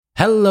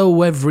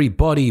Hello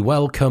everybody,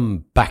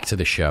 welcome back to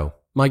the show.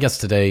 My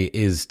guest today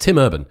is Tim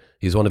Urban.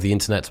 He's one of the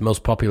internet's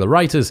most popular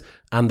writers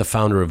and the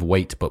founder of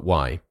Wait But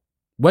Why.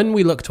 When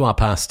we look to our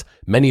past,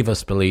 many of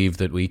us believe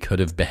that we could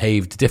have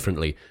behaved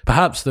differently,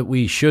 perhaps that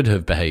we should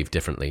have behaved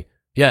differently.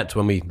 Yet,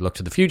 when we look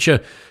to the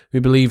future,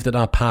 we believe that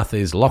our path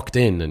is locked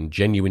in and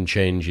genuine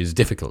change is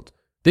difficult.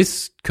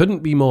 This couldn't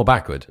be more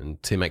backward,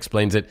 and Tim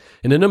explains it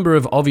in a number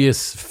of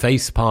obvious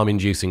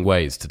face-palm-inducing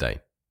ways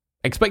today.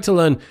 Expect to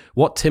learn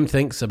what Tim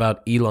thinks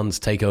about Elon's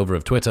takeover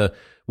of Twitter,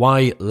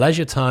 why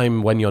leisure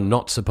time when you're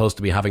not supposed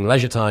to be having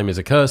leisure time is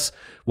a curse,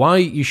 why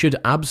you should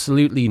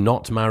absolutely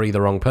not marry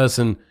the wrong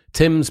person,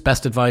 Tim's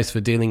best advice for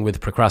dealing with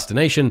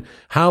procrastination,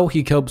 how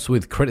he copes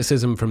with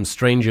criticism from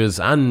strangers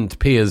and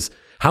peers,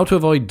 how to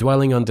avoid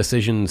dwelling on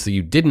decisions that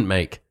you didn't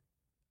make,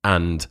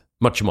 and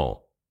much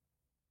more.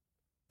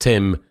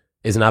 Tim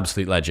is an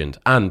absolute legend,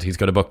 and he's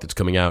got a book that's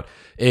coming out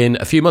in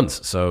a few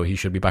months, so he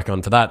should be back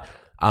on for that.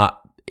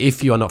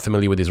 If you are not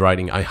familiar with his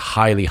writing, I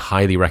highly,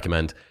 highly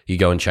recommend you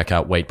go and check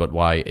out Wait But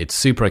Why. It's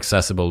super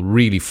accessible,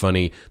 really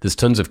funny. There's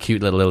tons of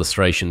cute little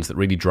illustrations that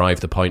really drive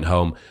the point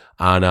home.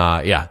 And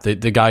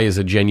the guy is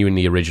a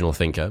genuinely original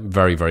thinker.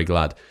 Very, very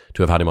glad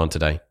to have had him on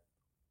today.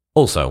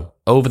 Also,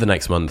 over the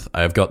next month,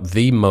 I have got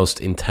the most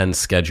intense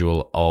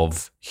schedule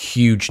of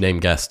huge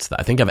name guests that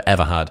I think I've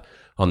ever had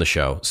on the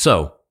show.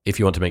 So, if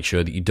you want to make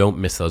sure that you don't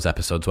miss those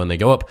episodes when they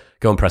go up,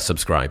 go and press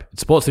subscribe. It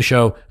supports the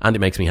show, and it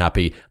makes me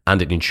happy,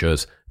 and it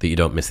ensures that you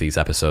don't miss these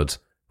episodes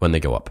when they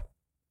go up.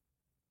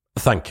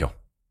 Thank you.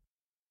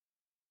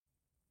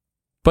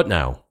 But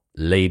now,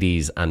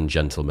 ladies and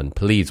gentlemen,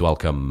 please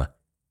welcome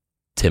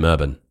Tim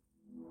Urban.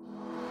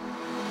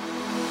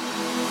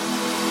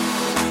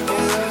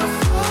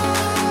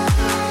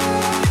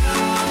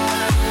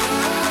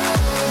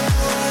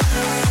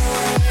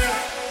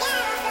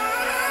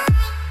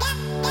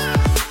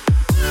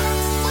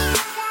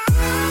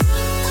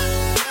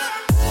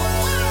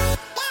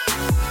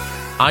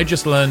 I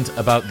just learned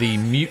about the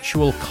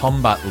mutual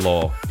combat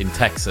law in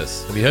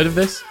Texas. Have you heard of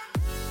this?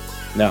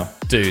 No.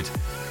 Dude,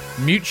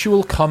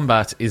 mutual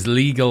combat is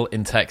legal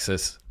in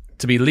Texas.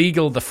 To be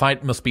legal, the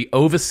fight must be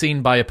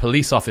overseen by a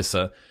police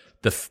officer.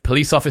 The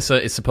police officer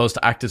is supposed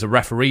to act as a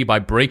referee by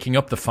breaking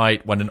up the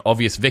fight when an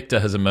obvious victor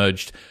has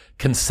emerged.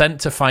 Consent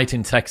to fight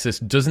in Texas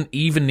doesn't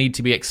even need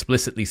to be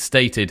explicitly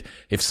stated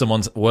if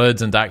someone's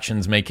words and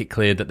actions make it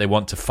clear that they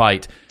want to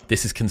fight.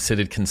 This is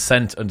considered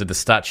consent under the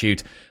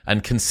statute,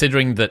 and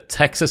considering that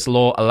Texas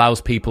law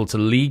allows people to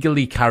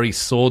legally carry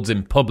swords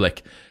in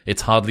public,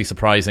 it's hardly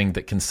surprising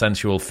that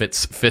consensual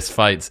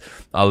fistfights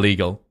are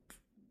legal.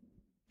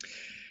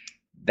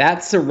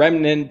 That's a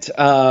remnant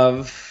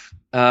of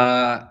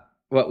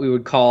what we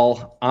would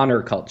call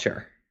honor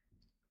culture.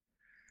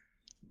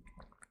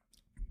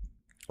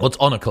 What's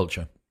honor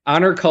culture?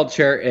 Honor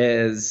culture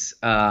is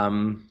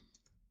a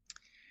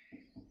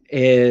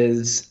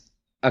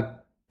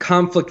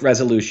conflict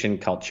resolution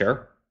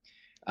culture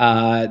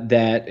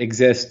that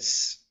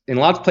exists in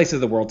lots of places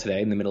of the world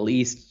today. In the Middle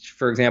East,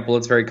 for example,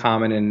 it's very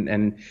common,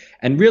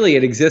 and really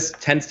it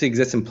tends to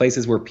exist in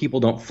places where people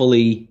don't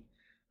fully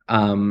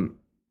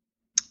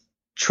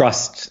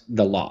trust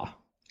the law,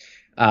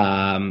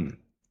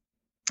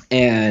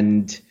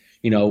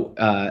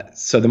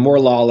 so the more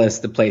lawless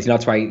the place,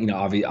 that's why,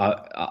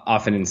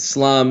 often in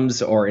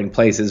slums or in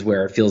places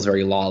where it feels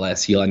very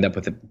lawless, you'll end up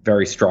with a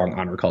very strong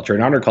honor culture.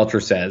 And honor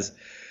culture says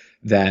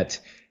that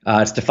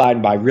it's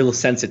defined by real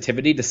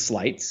sensitivity to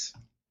slights.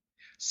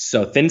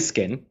 So thin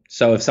skin.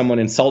 So if someone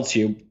insults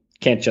you,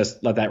 can't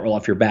just let that roll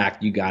off your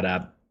back. You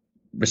gotta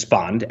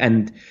respond,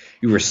 and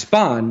you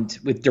respond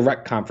with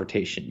direct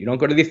confrontation. You don't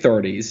go to the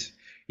authorities.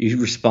 You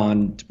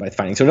respond by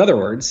fighting. So in other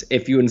words,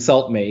 if you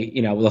insult me,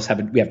 we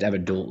have to have a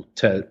duel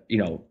to,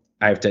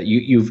 I have to,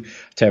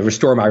 you've to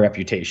restore my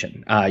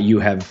reputation.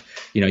 You've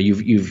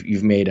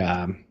made,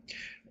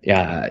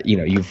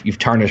 you've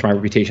tarnished my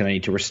reputation. I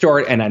need to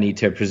restore it, and I need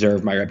to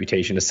preserve my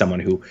reputation as someone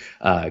who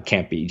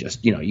can't be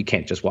just, you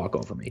can't just walk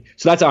over me.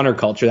 So that's honor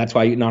culture. That's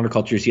why in honor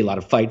culture you see a lot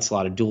of fights, a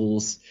lot of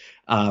duels.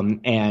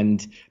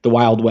 And the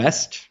Wild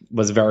West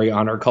was very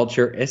honor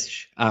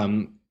culture-ish.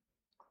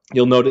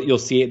 You'll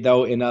see it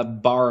though in a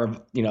bar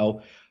of,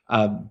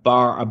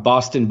 a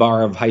Boston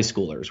bar of high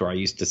schoolers where I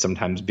used to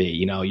sometimes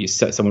be.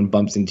 Someone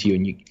bumps into you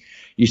and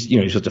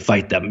you're supposed to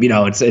fight them.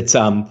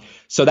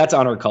 So that's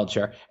honor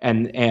culture,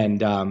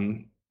 and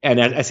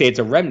I say it's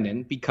a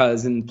remnant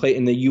because in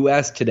the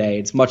U.S. today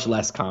it's much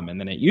less common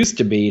than it used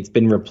to be. It's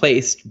been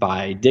replaced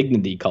by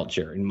dignity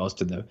culture in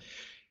most of the,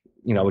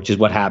 which is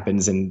what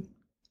happens in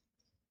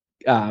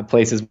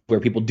places where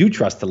people do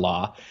trust the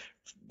law.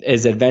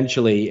 Is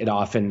eventually it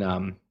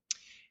often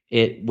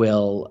it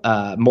will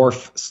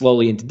morph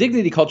slowly into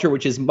dignity culture,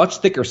 which is much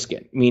thicker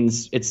skin. It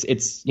means it's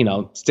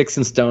sticks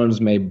and stones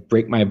may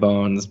break my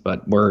bones,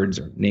 but words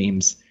or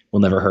names will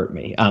never hurt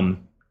me.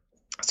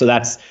 So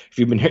that's, if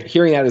you've been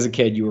hearing that as a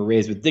kid, you were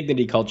raised with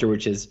dignity culture,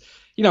 which is,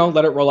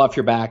 let it roll off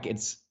your back.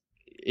 It's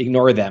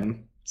ignore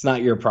them. It's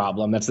not your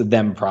problem. That's the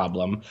them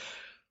problem.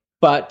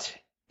 But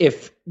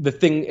if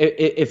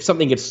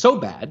something gets so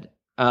bad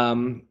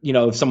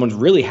if someone's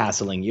really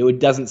hassling you, it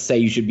doesn't say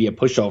you should be a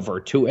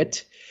pushover to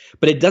it,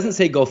 but it doesn't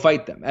say go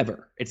fight them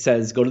ever. It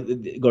says go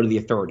to the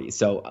authorities.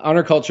 So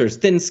honor culture is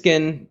thin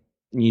skin,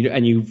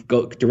 and you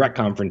go direct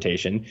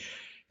confrontation.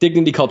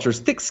 Dignity culture is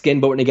thick skin,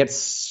 but when it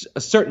gets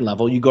a certain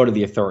level, you go to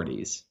the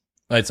authorities.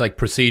 It's like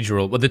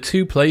procedural. Well, the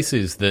two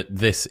places that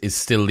this is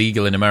still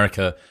legal in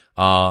America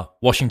are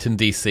Washington,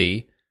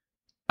 D.C.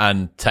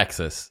 and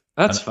Texas.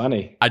 That's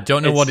funny. I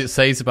don't know what it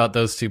says about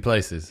those two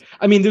places.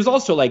 I mean, there's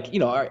also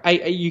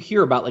you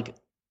hear about like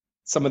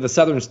some of the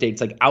southern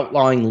states like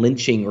outlawing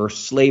lynching or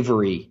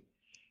slavery,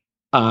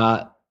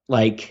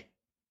 like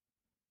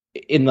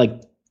in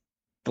like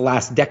the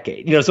last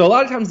decade. So a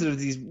lot of times there's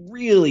these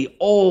really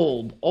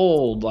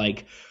old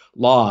like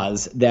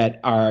laws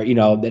that are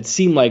that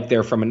seem like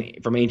they're from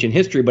ancient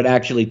history, but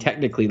actually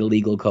technically the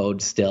legal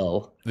code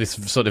still this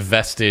sort of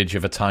vestige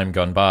of a time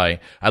gone by.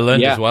 I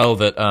learned as well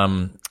that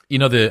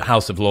the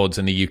House of Lords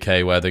in the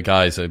UK, where the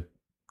guys are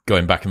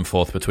going back and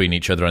forth between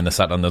each other and they're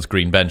sat on those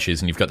green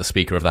benches and you've got the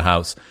Speaker of the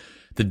House.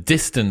 The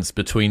distance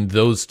between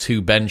those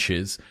two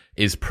benches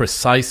is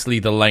precisely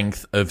the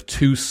length of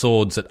two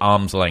swords at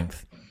arm's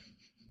length.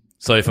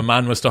 So if a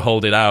man was to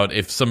hold it out,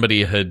 if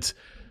somebody had,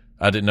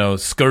 I don't know,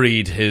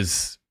 scurried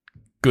his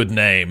good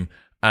name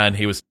and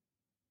he was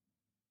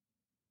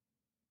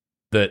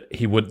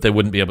they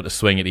wouldn't be able to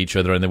swing at each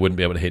other and they wouldn't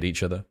be able to hit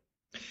each other.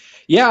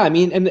 Yeah, I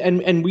mean,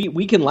 and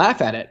we can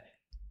laugh at it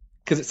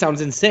because it sounds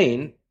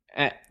insane.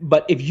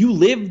 But if you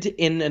lived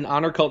in an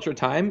honor culture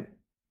time,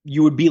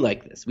 you would be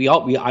like this.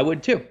 I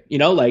would too.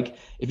 Like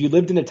if you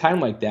lived in a time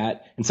like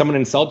that and someone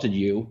insulted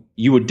you,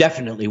 you would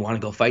definitely want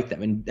to go fight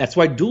them. And that's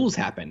why duels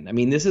happen. I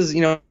mean, this is,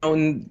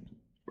 in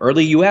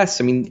early US,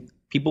 I mean,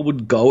 people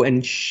would go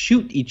and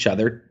shoot each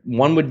other.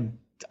 One would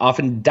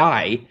often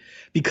die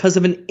because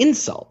of an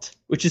insult,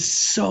 which is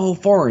so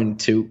foreign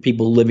to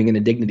people living in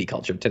a dignity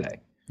culture today.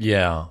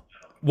 Yeah.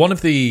 One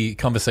of the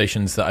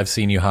conversations that I've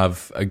seen you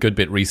have a good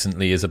bit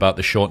recently is about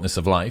the shortness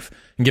of life.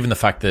 And given the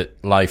fact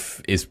that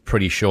life is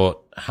pretty short,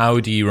 how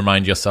do you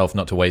remind yourself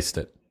not to waste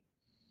it?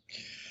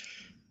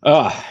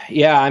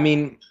 Yeah. I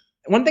mean,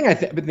 one thing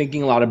I've been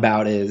thinking a lot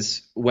about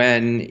is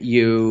when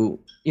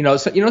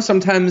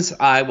sometimes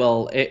I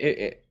will,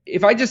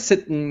 if I just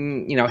sit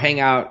and, hang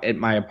out at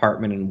my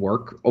apartment and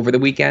work over the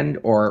weekend,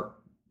 or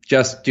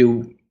just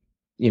do,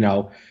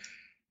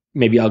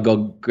 maybe I'll go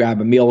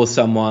grab a meal with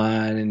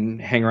someone and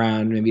hang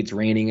around. Maybe it's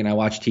raining and I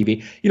watch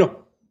TV.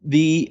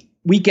 The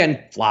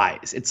weekend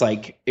flies. It's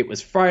like it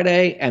was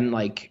Friday and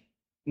like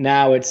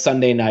now it's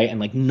Sunday night and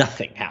like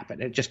nothing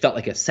happened. It just felt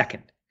like a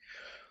second.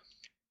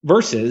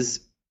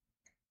 Versus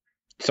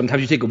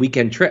sometimes you take a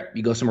weekend trip.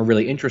 You go somewhere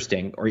really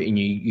interesting, or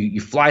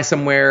you fly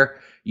somewhere,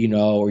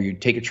 or you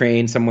take a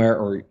train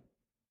somewhere,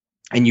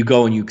 and you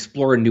go and you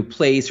explore a new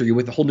place, or you're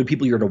with a whole new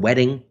people. You're at a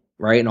wedding,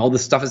 right? And all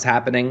this stuff is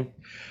happening.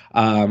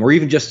 Or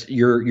even just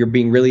you're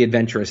being really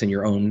adventurous in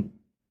your own,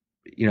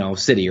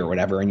 city or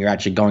whatever, and you're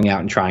actually going out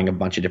and trying a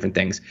bunch of different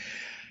things.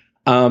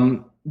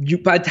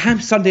 By the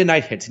time Sunday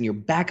night hits and you're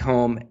back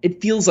home,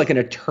 it feels like an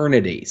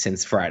eternity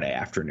since Friday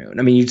afternoon.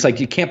 I mean, it's like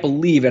you can't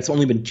believe it's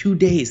only been 2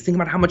 days. Think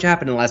about how much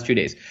happened in the last 2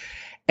 days.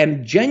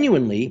 And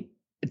genuinely,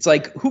 it's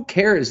like, who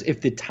cares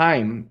if the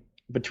time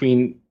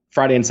between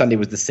Friday and Sunday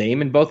was the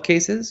same in both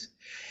cases?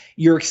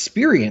 Your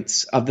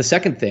experience of the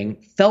second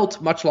thing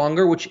felt much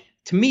longer, which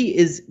to me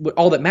is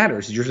all that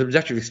matters. Is your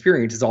subjective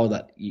experience is all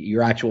that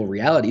your actual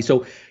reality.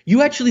 So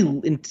you actually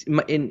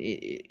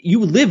you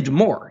lived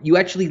more. You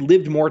actually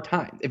lived more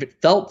time. If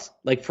it felt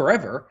like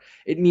forever,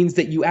 it means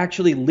that you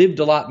actually lived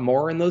a lot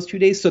more in those 2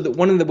 days. So that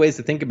one of the ways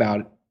to think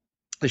about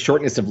the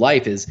shortness of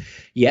life is,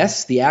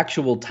 yes, the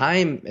actual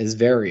time is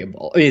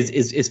variable,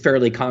 is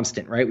fairly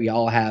constant, right? We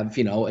all have,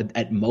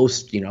 at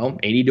most,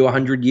 80 to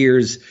 100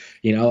 years,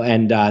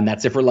 and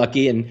that's if we're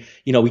lucky. And,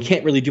 we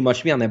can't really do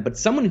much beyond that. But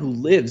someone who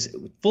lives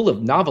full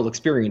of novel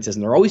experiences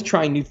and they're always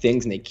trying new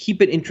things and they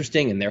keep it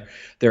interesting and they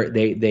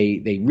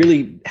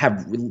really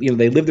have,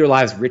 they live their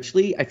lives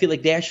richly. I feel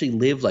like they actually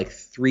live like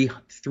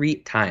three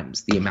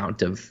times the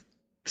amount of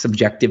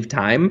subjective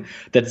time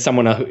that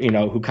someone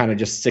who kind of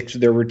just sticks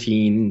with their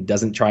routine,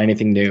 doesn't try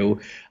anything new.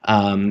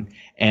 I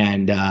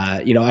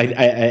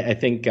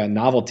think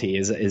novelty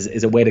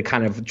is a way to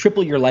kind of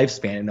triple your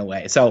lifespan in a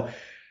way. So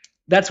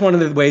that's one of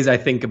the ways I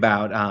think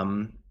about.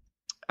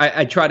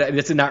 I try to.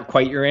 This is not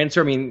quite your answer.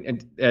 I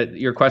mean,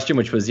 your question,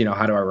 which was,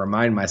 how do I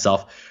remind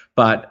myself?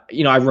 But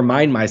I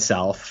remind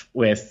myself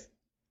with.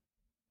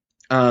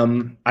 I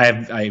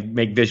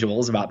make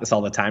visuals about this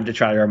all the time to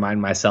try to remind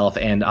myself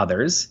and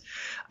others.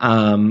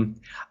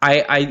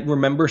 I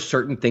remember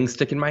certain things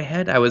stick in my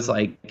head. I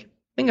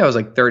think I was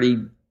like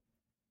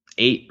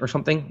 38 or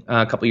something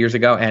a couple years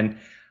ago, and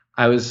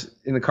I was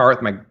in the car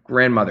with my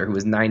grandmother who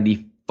was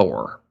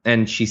 94,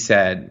 and she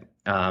said,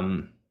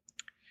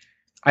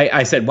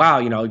 I said,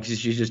 wow,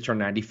 she just turned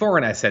 94,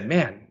 and I said,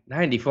 man,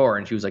 94,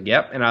 and she was like,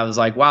 yep, and I was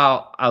like,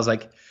 wow, I was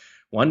like,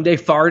 one day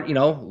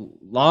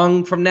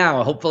long from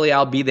now, hopefully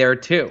I'll be there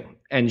too.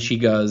 And she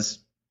goes,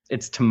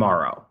 it's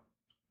tomorrow.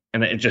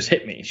 And it just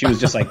hit me. She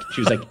was like,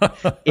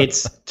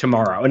 it's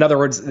tomorrow. In other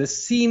words,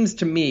 this seems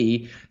to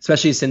me,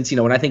 especially since,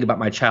 when I think about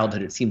my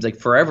childhood, it seems like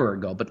forever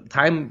ago, but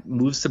time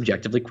moves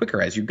subjectively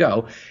quicker as you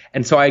go.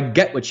 And so I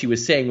get what she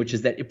was saying, which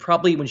is that it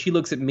probably, when she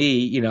looks at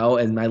me,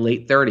 in my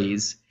late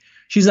 30s,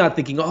 she's not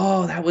thinking,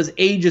 oh, that was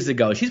ages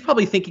ago. She's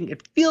probably thinking,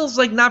 it feels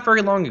like not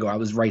very long ago I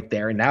was right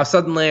there. And now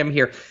suddenly I'm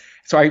here.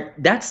 So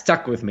that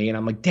stuck with me. And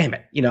I'm like, damn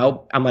it.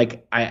 I'm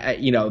like, I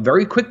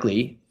very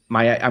quickly,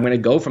 I'm going to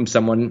go from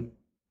someone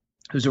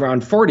who's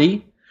around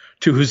 40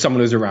 to who's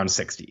someone who's around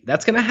 60.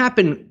 That's going to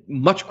happen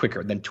much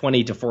quicker than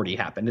 20 to 40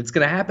 happened. It's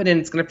going to happen,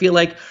 and it's going to feel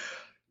like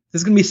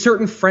there's going to be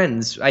certain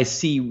friends I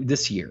see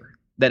this year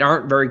that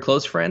aren't very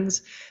close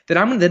friends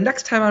that the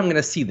next time I'm going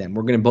to see them,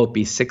 we're going to both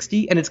be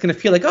 60, and it's going to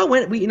feel like, oh,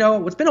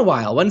 it's been a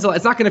while. It's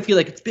not going to feel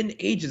like it's been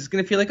ages. It's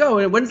going to feel like,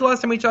 oh, when's the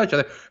last time we saw each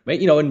other?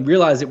 Right? And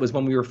realize it was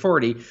when we were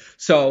 40.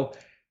 So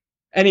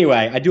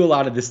anyway, I do a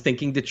lot of this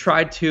thinking to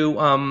try to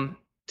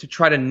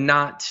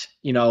not,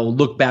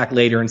 look back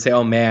later and say,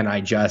 oh man, I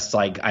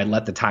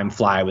let the time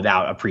fly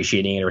without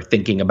appreciating it or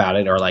thinking about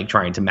it or like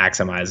trying to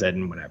maximize it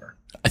and whatever.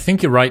 I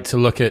think you're right to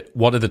look at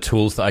what are the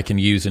tools that I can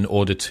use in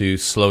order to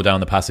slow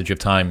down the passage of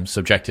time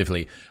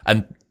subjectively.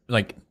 And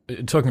like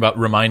talking about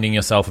reminding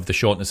yourself of the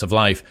shortness of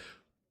life,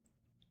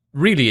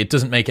 really, it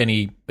doesn't make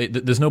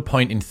there's no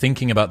point in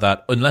thinking about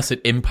that unless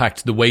it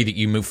impacts the way that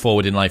you move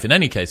forward in life in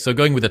any case. So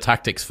going with a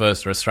tactics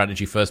first or a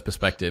strategy first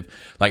perspective,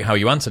 like how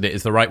you answered it,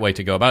 is the right way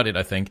to go about it,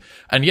 I think.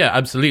 And yeah,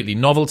 absolutely.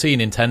 Novelty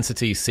and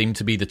intensity seem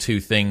to be the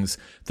two things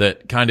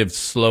that kind of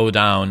slow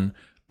down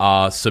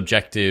our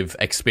subjective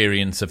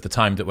experience of the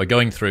time that we're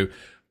going through.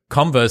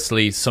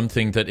 Conversely,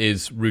 something that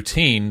is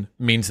routine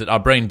means that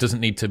our brain doesn't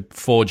need to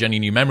forge any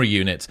new memory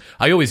units.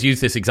 I always use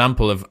this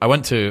example of, I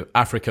went to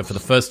Africa for the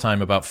first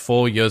time about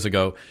 4 years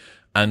ago,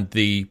 and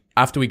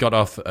after we got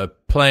off a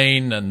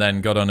plane and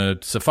then got on a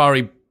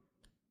safari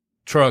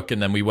truck,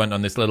 and then we went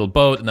on this little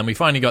boat, and then we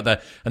finally got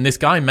there, and this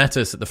guy met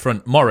us at the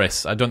front,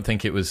 Morris. I don't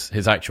think it was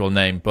his actual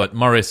name, but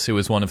Morris, who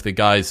was one of the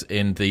guys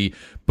in the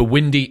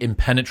Bwindi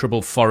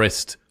impenetrable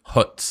forest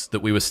huts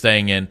that we were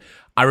staying in.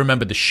 I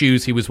remember the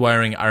shoes he was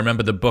wearing. I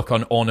remember the book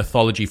on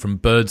ornithology from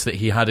birds that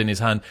he had in his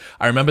hand.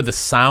 I remember the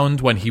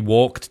sound when he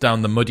walked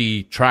down the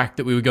muddy track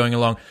that we were going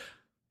along.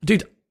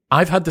 Dude,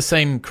 I've had the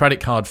same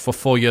credit card for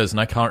 4 years, and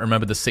I can't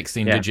remember the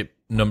 16-digit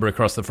number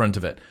across the front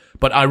of it.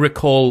 But I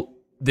recall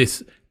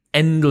this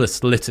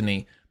endless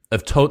litany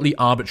of totally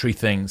arbitrary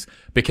things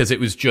because it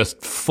was just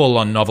full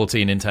on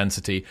novelty and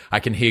intensity. I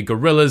can hear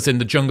gorillas in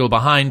the jungle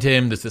behind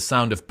him. There's the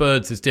sound of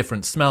birds. There's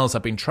different smells.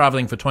 I've been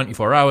traveling for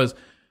 24 hours.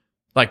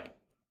 Like,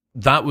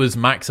 that was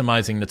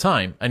maximizing the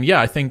time. And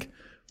yeah, I think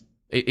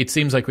it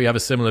seems like we have a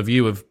similar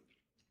view of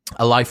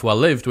a life well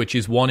lived, which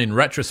is one, in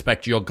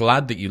retrospect, you're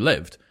glad that you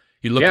lived.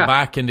 You look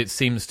back and it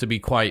seems to be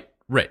quite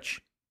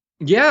rich.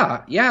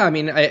 Yeah. I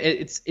mean,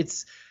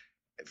 it's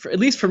at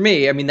least for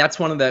me, I mean, that's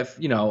one of the,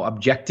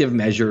 objective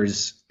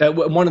measures,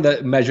 one of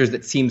the measures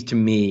that seems to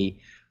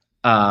me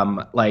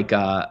like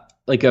a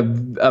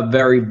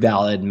very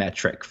valid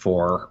metric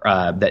for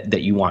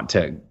that you want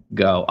to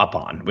go up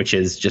on, which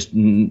is just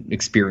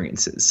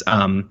experiences.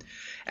 And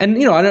I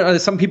don't know,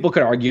 some people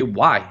could argue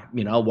why,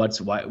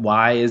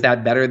 why is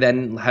that better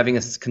than having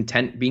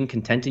being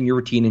content in your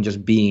routine and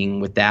just being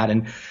with that?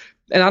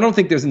 And I don't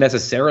think there's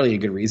necessarily a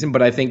good reason,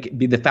 but I think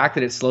the fact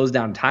that it slows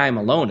down time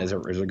alone is a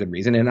good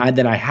reason. And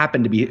I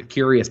happen to be a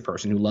curious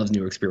person who loves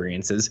new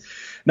experiences.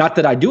 Not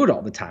that I do it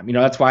all the time.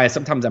 That's why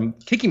sometimes I'm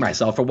kicking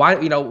myself for why,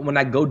 when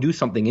I go do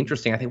something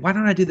interesting, I think, why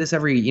don't I do this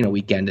every,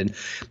 weekend?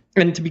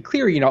 And to be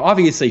clear,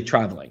 obviously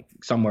traveling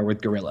somewhere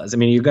with gorillas, I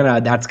mean,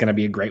 that's going to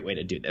be a great way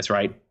to do this,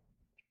 right?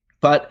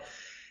 But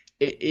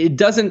it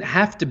doesn't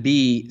have to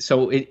be.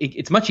 So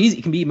it's much easier.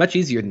 It can be much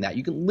easier than that.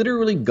 You can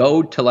literally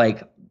go to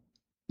I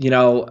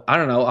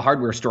don't know, a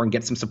hardware store and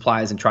get some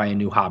supplies and try a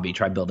new hobby,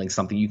 try building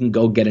something. You can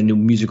go get a new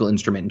musical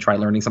instrument and try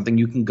learning something.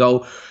 You can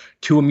go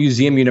to a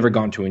museum you've never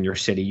gone to in your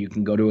city. You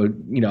can go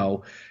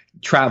to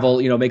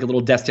travel, make a little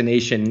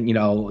destination,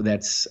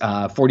 that's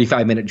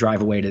 45-minute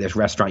drive away to this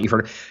restaurant you've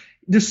heard of.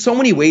 There's so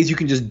many ways you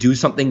can just do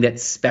something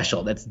that's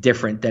special, that's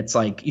different, that's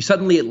like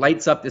it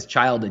lights up this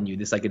child in you,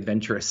 this like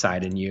adventurous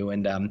side in you.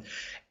 And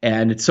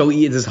it's so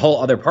this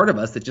whole other part of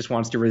us that just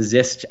wants to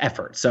resist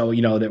effort. So,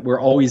 that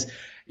we're always,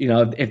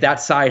 if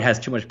that side has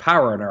too much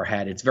power in our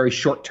head, it's very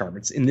short term.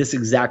 It's in this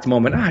exact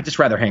moment. I'd just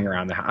rather hang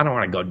around. I don't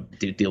want to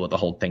go deal with the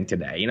whole thing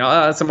today,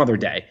 some other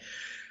day.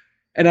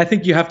 And I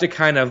think you have to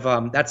kind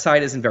of, that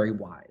side isn't very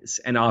wise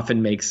and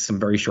often makes some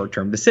very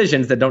short-term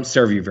decisions that don't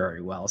serve you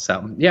very well.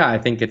 So yeah, I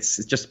think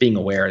it's just being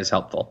aware is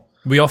helpful.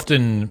 We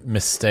often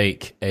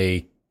mistake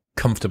a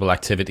comfortable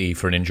activity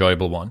for an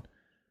enjoyable one.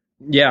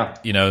 Yeah.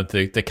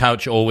 The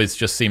couch always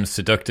just seems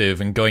seductive,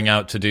 and going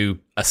out to do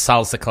a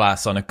salsa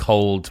class on a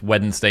cold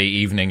Wednesday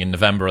evening in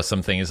November or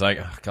something is like,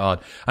 oh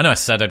God, I know I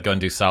said I'd go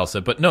and do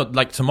salsa, but no,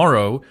 like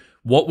tomorrow,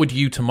 what would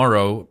you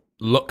tomorrow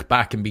look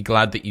back and be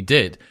glad that you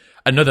did?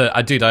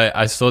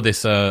 I saw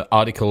this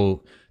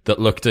article that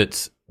looked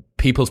at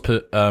people's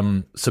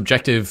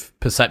subjective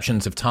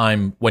perceptions of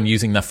time when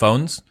using their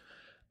phones.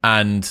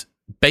 And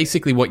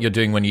basically what you're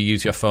doing when you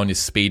use your phone is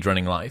speed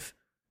running life.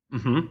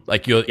 Mm-hmm.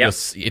 Like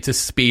it's a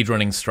speed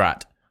running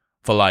strat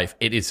for life.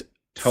 It is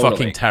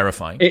fucking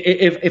terrifying.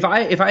 If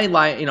I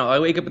lie, I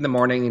wake up in the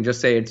morning and just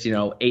say it's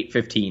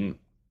 8:15,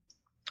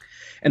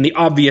 and the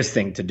obvious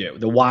thing to do,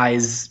 the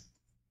wise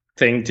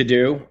thing to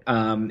do,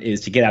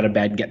 is to get out of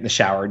bed, get in the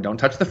shower, don't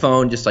touch the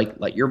phone, just like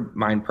let your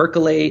mind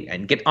percolate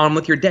and get on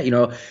with your day.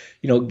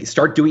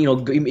 Start doing,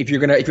 if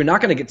you're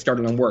not gonna get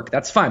started on work,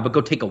 that's fine, but go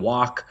take a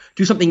walk,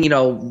 do something,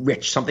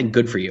 rich, something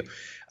good for you.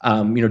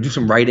 Do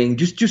some writing,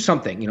 just do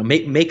something,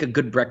 make a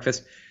good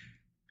breakfast.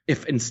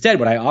 If instead,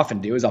 what I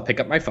often do is I'll pick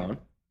up my phone,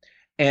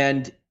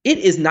 and it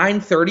is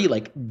 9:30,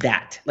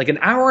 like an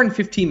hour and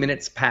 15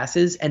 minutes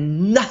passes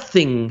and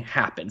nothing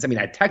happens. I mean,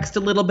 I text a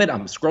little bit,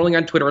 I'm scrolling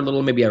on Twitter a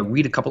little, maybe I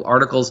read a couple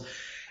articles,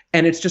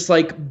 and it's just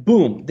like,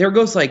 boom, there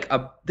goes like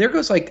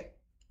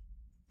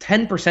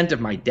 10% of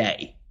my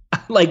day.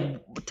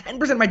 Like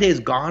 10% of my day is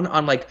gone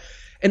on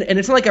and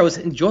it's not like I was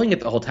enjoying it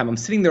the whole time. I'm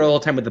sitting there all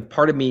the time with a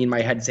part of me in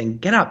my head saying,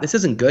 get up, this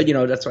isn't good.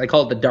 That's what I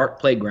call it, the dark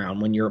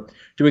playground. When you're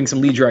doing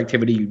some leisure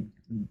activity,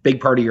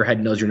 big part of your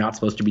head knows you're not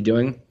supposed to be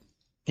doing.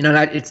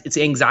 It's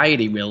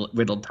anxiety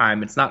riddled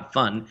time. It's not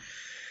fun.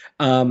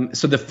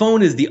 So the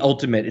phone is the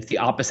ultimate. It's the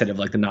opposite of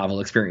like the novel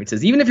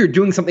experiences. Even if you're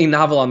doing something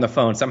novel on the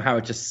phone, somehow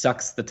it just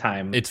sucks the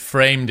time. It's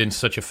framed in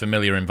such a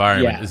familiar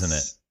environment, isn't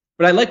it?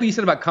 But I like what you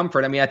said about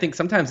comfort. I mean, I think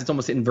sometimes it's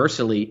almost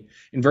inversely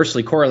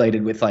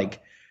correlated with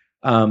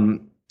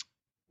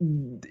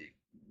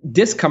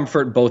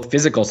discomfort, both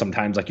physical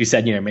sometimes, like you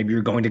said, maybe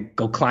you're going to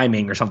go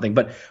climbing or something,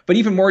 but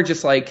even more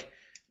just like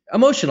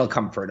emotional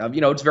comfort of,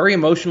 it's very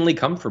emotionally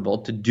comfortable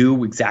to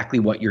do exactly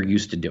what you're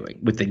used to doing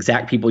with the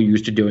exact people you're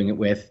used to doing it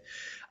with.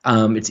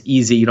 It's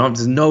easy.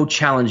 There's no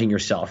challenging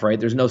yourself, right?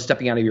 There's no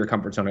stepping out of your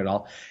comfort zone at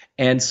all.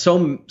 And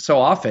so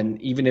often,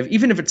 even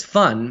if it's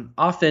fun,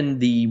 often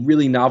the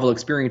really novel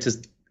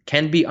experiences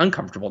can be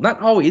uncomfortable.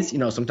 Not always,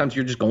 sometimes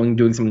you're just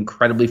doing some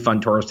incredibly fun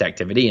tourist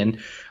activity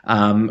and,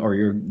 or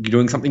you're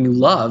doing something you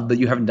love that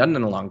you haven't done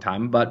in a long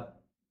time. But,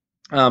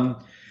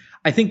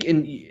 I think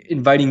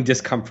inviting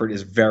discomfort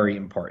is very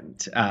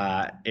important.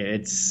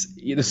 It's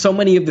so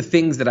many of the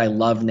things that I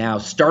love now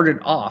started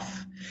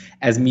off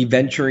as me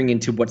venturing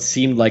into what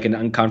seemed like an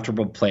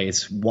uncomfortable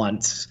place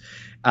once,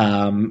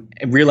 and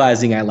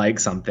realizing I like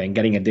something,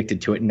 getting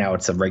addicted to it, and now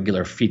it's a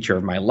regular feature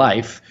of my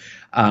life.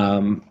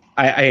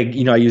 I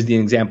use the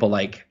example,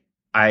 like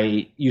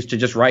I used to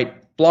just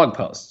write blog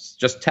posts,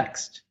 just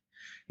text.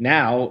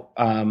 Now,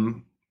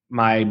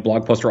 my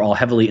blog posts are all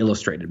heavily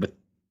illustrated with,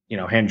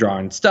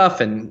 hand-drawn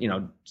stuff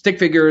and, stick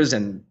figures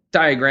and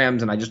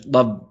diagrams. And I just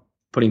love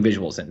putting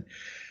visuals in.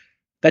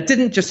 That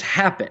didn't just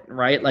happen,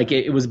 right? Like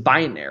it was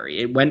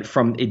binary. It went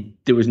from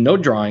there was no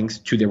drawings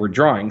to there were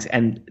drawings.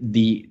 And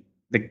the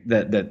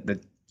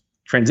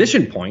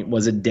transition point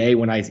was a day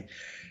when I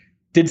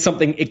did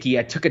something icky.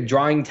 I took a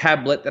drawing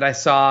tablet that I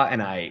saw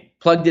and I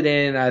plugged it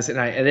in, and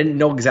I didn't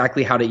know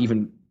exactly how to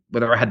even,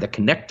 whether I had the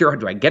connector,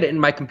 do I get it in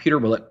my computer?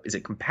 Is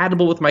it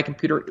compatible with my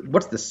computer?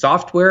 What's the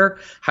software?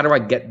 How do I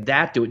get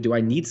that? Do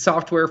I need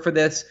software for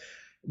this?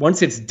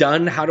 Once it's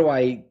done, how do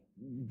I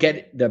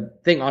get the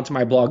thing onto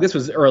my blog? This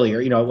was earlier,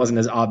 it wasn't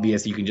as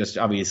obvious. You can just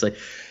obviously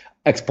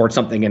export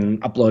something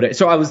and upload it.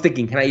 So I was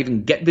thinking, can I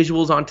even get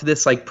visuals onto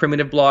this like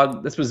primitive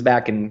blog? This was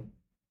back in,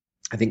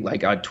 I think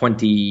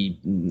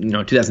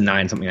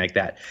 2009, something like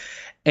that.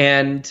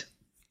 And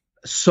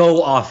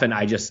so often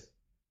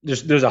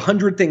there's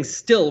 100 things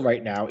still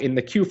right now in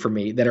the queue for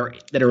me that are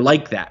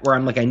like that, where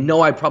I'm like, I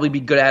know I'd probably be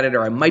good at it,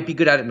 or I might be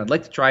good at it and I'd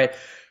like to try it,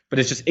 but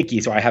it's just icky.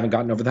 So I haven't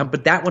gotten over them.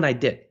 But that one I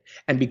did.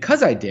 And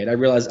because I did, I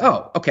realized,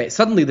 oh, okay,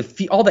 suddenly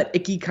all that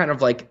icky kind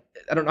of like,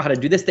 I don't know how to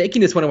do this. The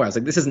ickiness went away. I was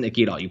like, this isn't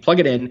icky at all. You plug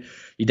it in,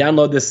 you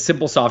download this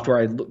simple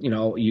software,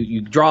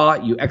 you draw,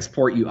 you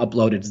export, you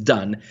upload, it's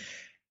done.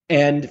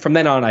 And from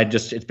then on,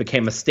 it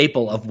became a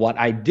staple of what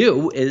I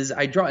do is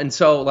I draw. And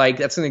so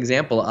that's an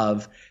example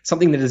of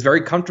something that is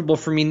very comfortable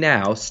for me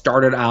now,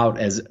 started out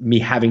as me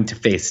having to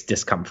face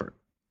discomfort.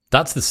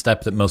 That's the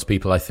step that most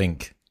people, I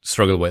think,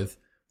 struggle with.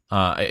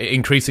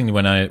 Increasingly,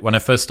 when I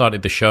first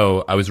started the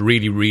show, I was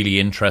really, really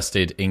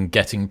interested in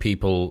getting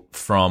people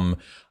from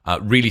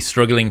really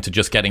struggling to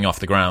just getting off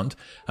the ground.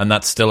 And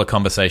that's still a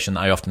conversation that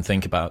I often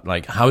think about.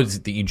 Like, how is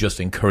it that you just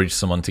encourage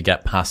someone to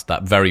get past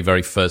that very,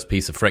 very first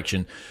piece of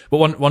friction?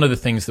 But one of the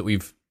things that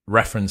we've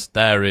referenced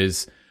there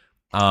is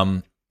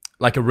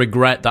like a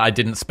regret that I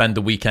didn't spend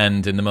the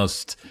weekend in the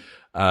most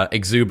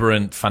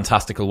exuberant,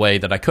 fantastical way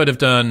that I could have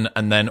done.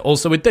 And then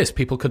also with this,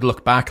 people could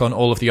look back on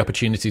all of the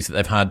opportunities that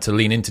they've had to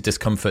lean into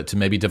discomfort to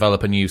maybe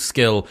develop a new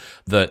skill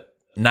that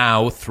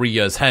now, 3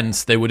 years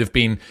hence, they would have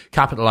been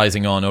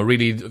capitalizing on or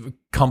really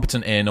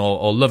competent in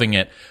or loving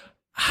it.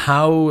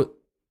 How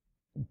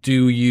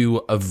do you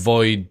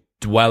avoid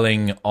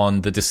dwelling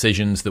on the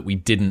decisions that we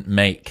didn't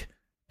make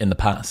in the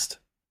past?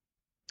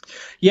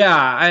 Yeah,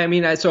 I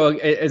mean, so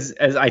as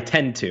I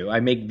tend to, I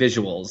make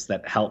visuals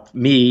that help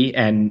me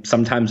and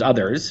sometimes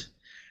others,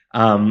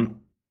 like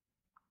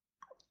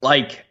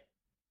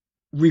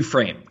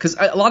reframe. Because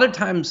a lot of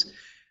times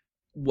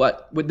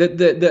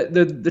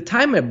the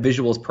time a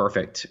visual is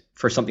perfect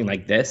for something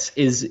like this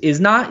is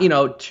not,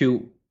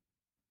 to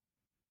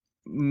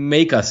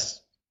make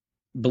us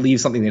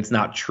believe something that's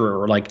not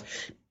true, or like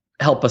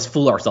help us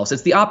fool ourselves.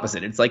 It's the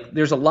opposite. It's like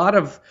there's a lot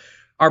of,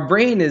 our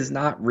brain is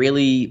not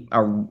really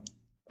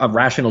a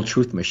rational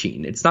truth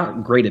machine. It's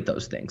not great at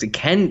those things. It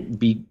can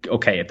be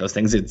okay at those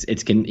things.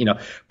 It's can,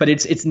 but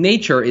its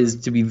nature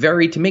is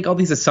to make all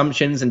these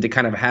assumptions and to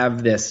kind of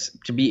have this,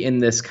 to be in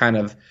this kind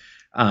of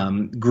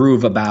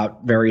groove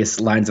about various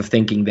lines of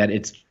thinking that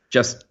it's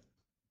just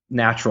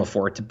natural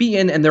for it to be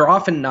in, and they're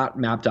often not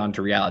mapped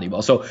onto reality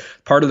well. So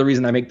part of the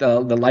reason I make the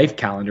life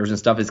calendars and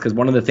stuff is because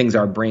one of the things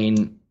our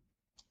brain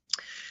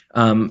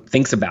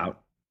thinks about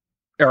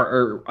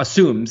or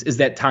assumes is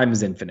that time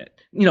is infinite.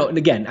 And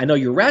again, I know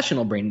your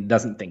rational brain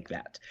doesn't think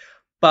that,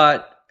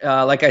 but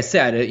like I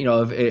said,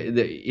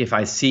 if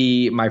I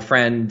see my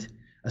friend,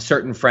 a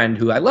certain friend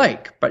who I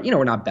like, but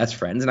we're not best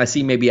friends, and I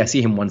see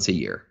him once a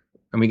year,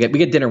 and we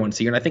get dinner once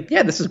a year, and I think,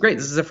 yeah, this is great.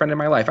 This is a friend in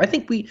my life. I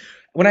think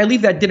when I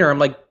leave that dinner, I'm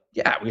like,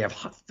 yeah, we have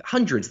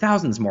hundreds,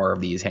 thousands more of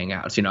these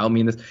hangouts.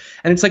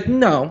 And it's like,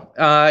 no,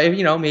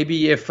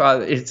 maybe if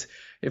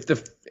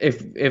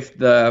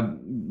the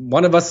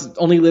one of us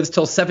only lives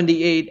till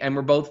 78 and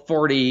we're both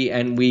 40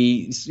 and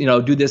we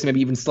do this,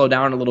 maybe even slow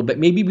down a little bit,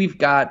 maybe we've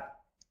got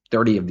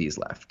 30 of these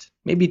left,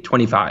 maybe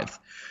 25.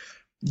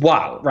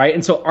 Wow, right?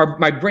 And so our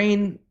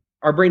brains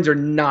are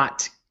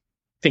not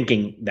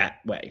thinking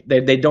that way.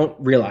 They don't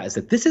realize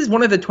that this is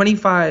one of the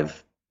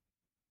 25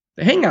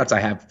 hangouts I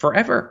have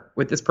forever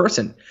with this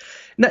person.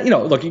 Now,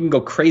 look, you can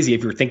go crazy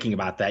if you're thinking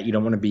about that. You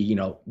don't want to be,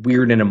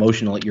 weird and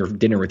emotional at your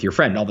dinner with your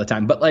friend all the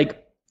time. But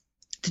like,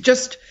 to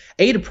just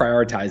to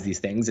prioritize these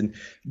things, and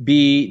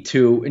B,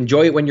 to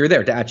enjoy it when you're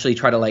there, to actually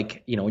try to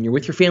when you're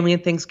with your family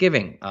at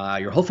Thanksgiving,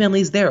 your whole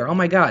family's there. Oh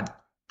my God.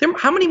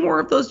 How many more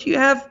of those do you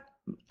have?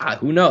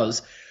 Who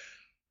knows?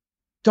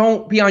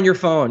 Don't be on your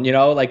phone,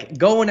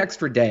 go an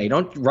extra day.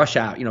 Don't rush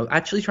out,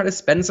 actually try to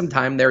spend some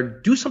time there.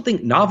 Do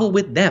something novel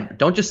with them.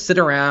 Don't just sit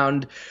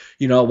around,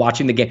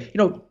 watching the game,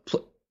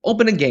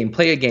 open a game,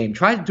 play a game,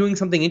 try doing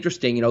something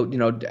interesting,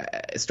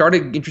 start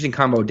an interesting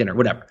combo dinner,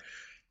 whatever.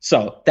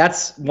 So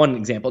that's one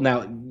example.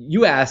 Now,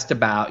 you asked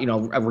about,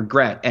 a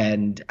regret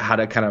and how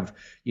to kind of,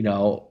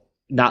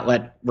 not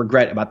let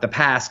regret about the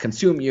past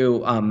consume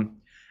you.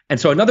 And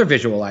so another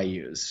visual I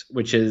use,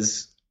 which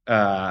is,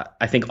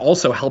 I think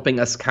also helping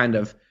us kind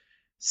of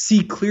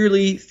see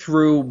clearly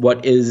through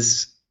what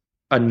is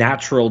a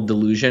natural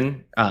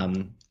delusion, I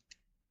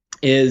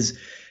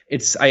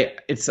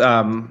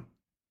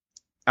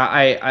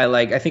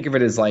think of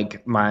it as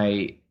like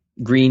my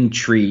green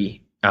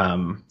tree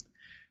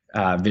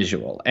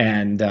visual.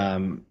 And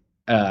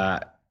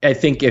I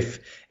think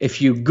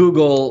if you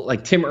Google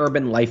like Tim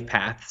Urban life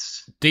paths,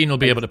 Dean will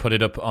be able to put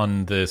it up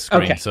on the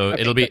screen. Okay, so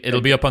it'll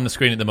be up on the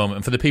screen at the moment.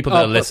 And for the people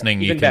that are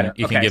listening, you can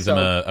give them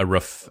a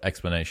rough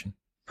explanation.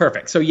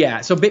 Perfect. So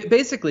yeah. So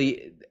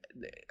basically,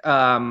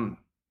 when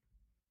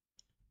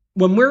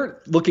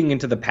we're looking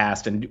into the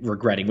past and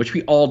regretting, which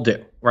we all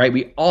do, right?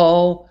 We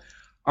all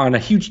are on a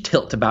huge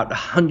tilt about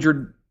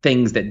 100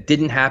 things that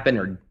didn't happen,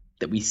 or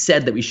that we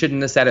said that we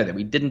shouldn't have said, or that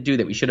we didn't do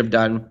that we should have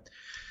done,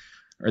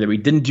 or that we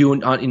didn't do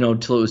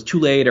until it was too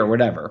late, or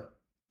whatever.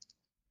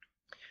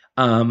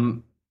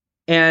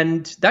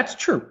 And that's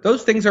true.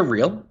 Those things are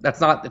real.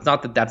 It's not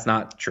that that's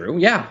not true.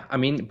 Yeah. I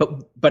mean,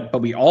 but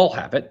we all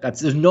have it.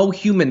 There's no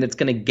human that's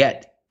going to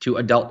get to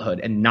adulthood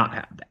and not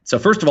have that. So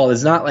first of all,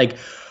 it's not like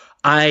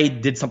I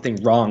did something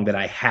wrong that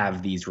I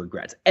have these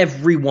regrets.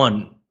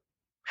 Everyone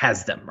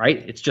has them, right?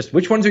 It's just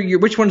which ones do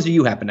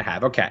you happen to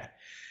have? Okay.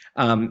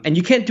 And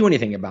you can't do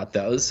anything about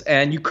those,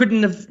 and you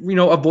couldn't have,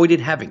 avoided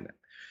having them.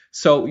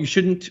 So you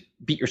shouldn't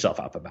beat yourself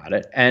up about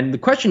it. And the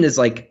question is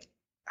like,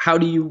 how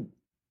do you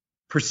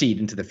proceed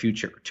into the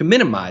future to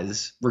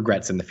minimize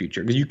regrets in the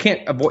future? Because you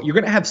can't avoid, you're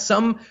going to have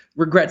some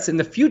regrets in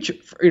the future.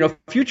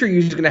 Future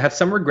you're going to have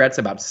some regrets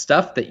about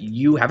stuff that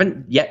you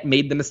haven't yet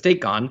made the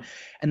mistake on.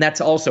 And that's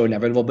also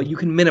inevitable, but you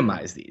can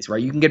minimize these,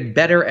 right? You can get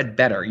better at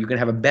better. You can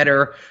have a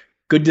better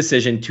good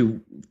decision to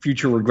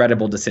future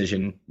regrettable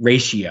decision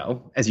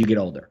ratio as you get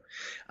older.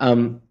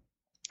 And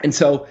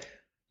so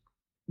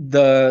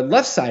the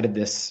left side of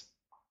this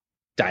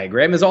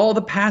diagram is all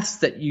the paths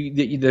that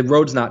the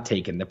road's not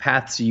taken, the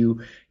paths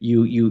you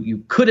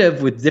could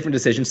have with different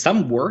decisions,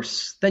 some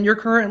worse than your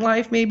current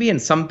life maybe,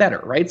 and some better,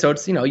 right? So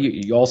it's,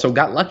 you also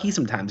got lucky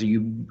sometimes,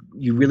 you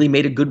really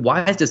made a good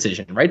wise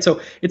decision, right? So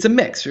it's a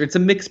mix, or it's a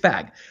mixed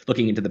bag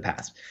looking into the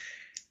past.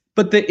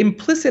 But the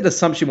implicit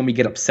assumption when we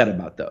get upset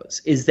about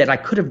those is that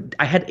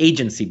I had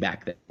agency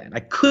back then.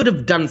 I could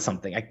have done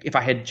something. If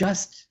I had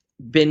just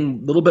been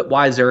a little bit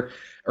wiser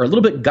or a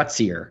little bit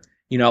gutsier,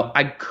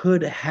 I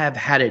could have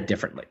had it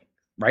differently,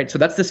 right? So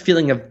that's this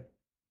feeling of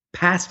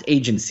past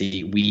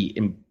agency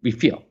we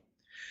feel.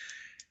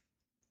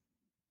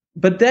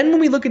 But then when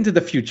we look into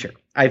the future,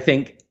 I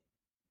think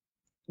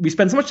we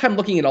spend so much time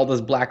looking at all those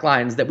black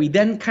lines that we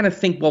then kind of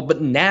think, well,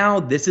 but now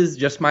this is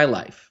just my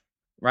life,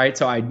 right?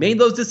 So I made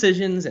those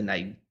decisions and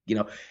I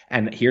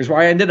and here's where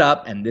I ended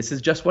up, and this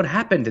is just what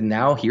happened, and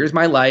now here's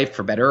my life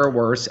for better or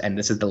worse, and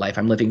this is the life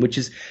I'm living, which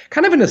is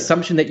kind of an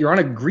assumption that you're on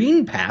a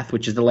green path,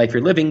 which is the life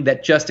you're living,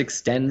 that just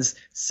extends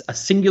a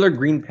singular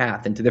green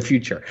path into the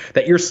future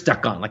that you're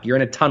stuck on, like you're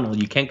in a tunnel,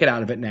 you can't get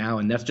out of it now,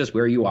 and that's just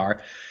where you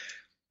are.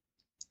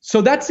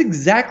 So that's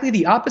exactly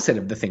the opposite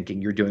of the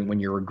thinking you're doing when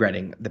you're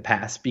regretting the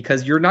past,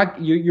 because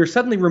you're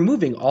suddenly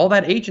removing all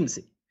that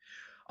agency,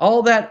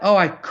 all that, oh,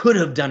 I could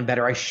have done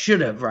better, I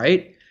should have,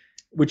 right?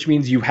 Which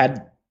means you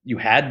had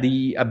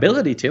the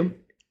ability to.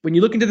 When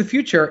you look into the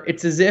future,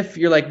 it's as if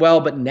you're like, well,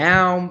 but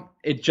now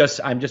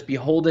I'm just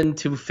beholden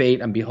to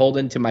fate. I'm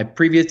beholden to my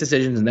previous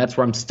decisions, and that's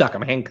where I'm stuck.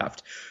 I'm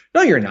handcuffed.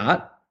 No, you're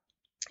not.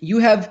 You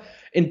have,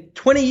 in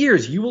 20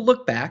 years, you will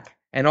look back,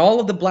 and all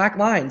of the black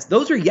lines,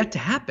 those are yet to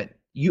happen.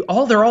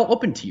 They're all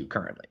open to you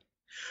currently.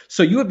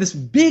 So you have this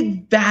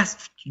big,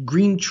 vast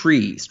green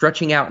tree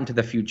stretching out into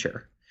the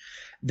future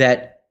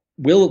that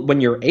will,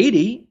 when you're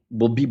 80,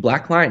 will be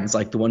black lines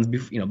like the ones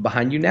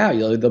behind you now.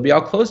 They'll be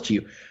all close to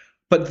you.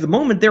 But at the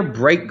moment, they're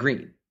bright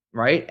green,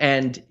 right?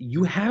 And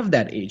you have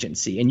that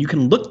agency, and you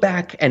can look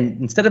back, and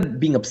instead of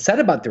being upset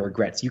about the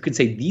regrets, you can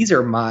say, these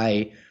are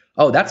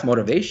that's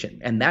motivation,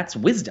 and that's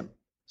wisdom.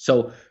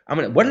 So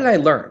what did I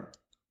learn?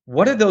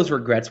 What are those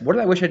regrets? What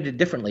did I wish I did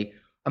differently?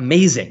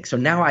 Amazing. So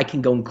now I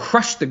can go and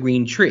crush the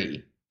green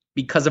tree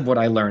because of what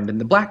I learned in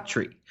the black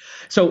tree.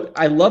 So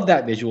I love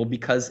that visual,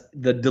 because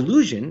the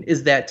delusion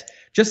is that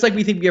just like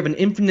we think we have an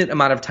infinite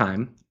amount of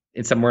time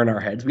somewhere in our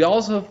heads, we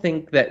also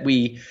think that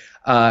we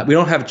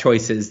don't have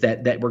choices,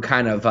 that we're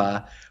kind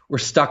of we're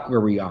stuck where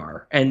we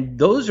are. And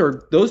those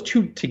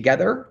two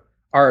together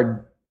are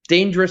a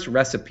dangerous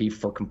recipe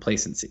for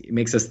complacency. It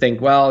makes us think,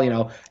 well,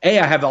 A,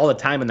 I have all the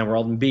time in the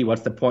world, and B,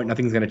 what's the point?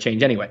 Nothing's going to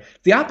change anyway.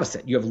 It's the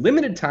opposite. You have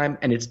limited time,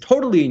 and it's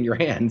totally in your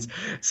hands.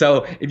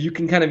 So if you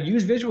can kind of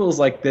use visuals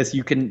like this,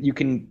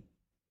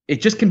 it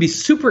just can be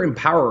super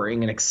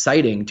empowering and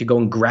exciting to go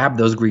and grab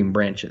those green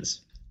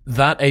branches.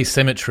 That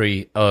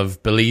asymmetry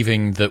of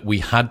believing that we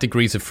had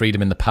degrees of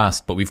freedom in the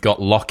past, but we've got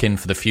lock-in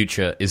for the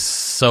future is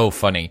so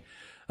funny.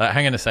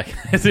 Hang on a second.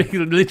 I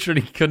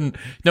literally couldn't.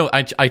 No,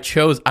 I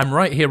chose. I'm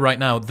right here, right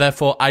now.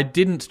 Therefore, I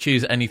didn't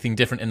choose anything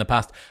different in the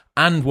past,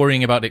 and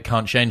worrying about it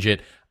can't change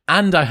it.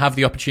 And I have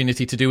the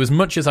opportunity to do as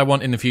much as I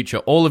want in the future.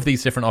 All of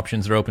these different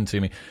options are open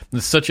to me.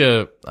 There's such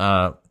a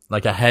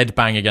head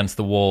bang against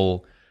the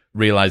wall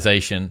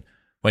realization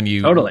when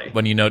you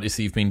notice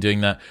that you've been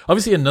doing that.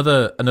 Obviously,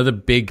 another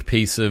big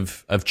piece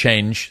of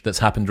change that's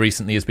happened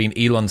recently has been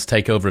Elon's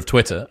takeover of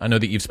Twitter. I know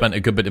that you've spent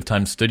a good bit of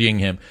time studying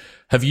him.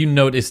 Have you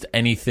noticed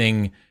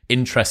anything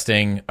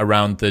interesting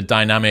around the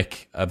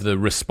dynamic of the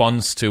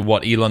response to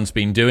what Elon's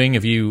been doing?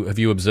 Have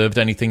you observed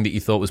anything that you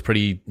thought was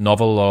pretty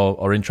novel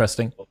or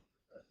interesting?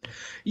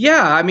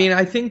 Yeah,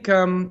 I think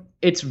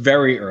it's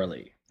very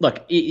early.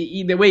 Look,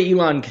 the way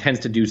Elon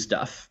tends to do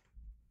stuff,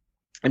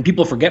 and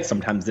people forget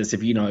sometimes this,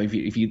 when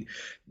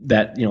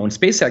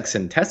SpaceX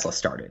and Tesla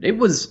started, it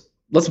was,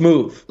 let's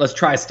move, let's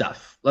try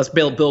stuff, let's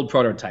build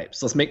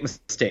prototypes, let's make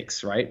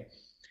mistakes, right?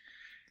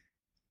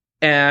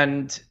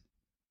 And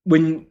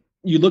when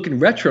you look in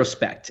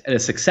retrospect at a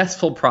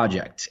successful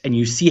project and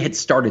you see it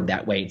started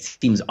that way, it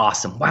seems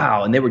awesome.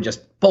 Wow. And they were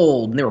just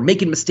bold, and they were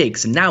making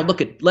mistakes, and now look,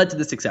 it led to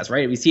the success,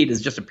 right? We see it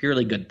as just a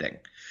purely good thing.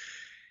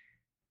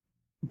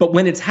 But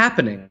when it's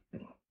happening,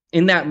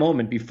 in that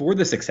moment before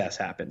the success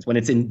happens, when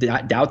it's in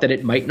doubt that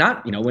it might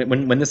not,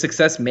 when the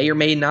success may or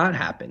may not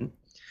happen,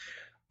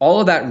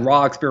 all of that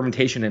raw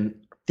experimentation and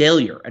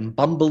failure and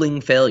bumbling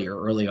failure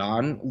early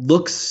on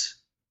looks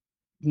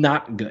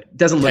not good.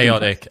 Doesn't look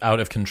chaotic, out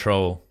of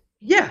control.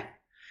 Yeah.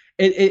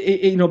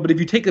 But if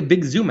you take a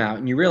big zoom out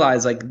and you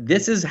realize, like,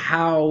 this is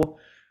how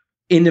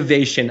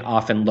innovation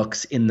often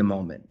looks in the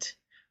moment.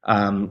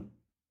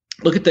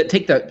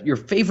 Take your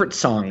favorite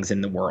songs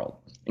in the world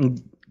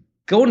and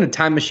go in a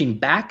time machine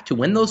back to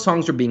when those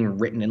songs were being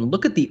written and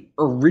look at the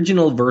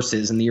original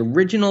verses and the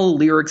original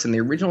lyrics and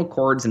the original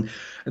chords and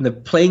the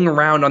playing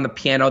around on the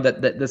piano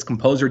that this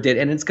composer did.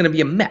 And it's going to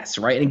be a mess,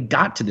 right? And it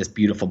got to this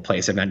beautiful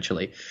place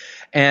eventually.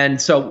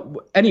 And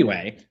so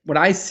anyway, what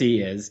I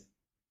see is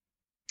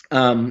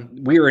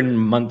we're in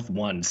month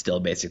 1 still,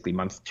 basically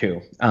month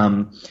 2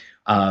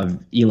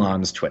 of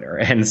Elon's Twitter.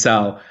 And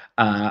so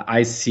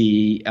I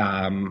see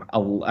a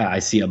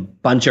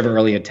bunch of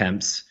early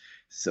attempts.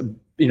 So,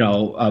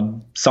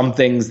 some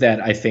things that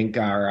I think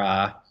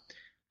are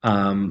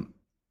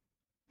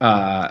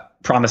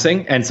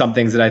promising, and some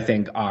things that I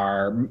think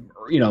are,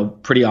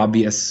 pretty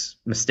obvious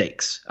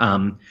mistakes.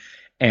 So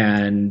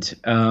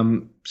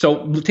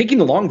taking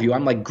the long view,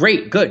 I'm like,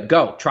 great, good,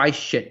 go, try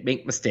shit,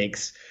 make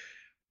mistakes,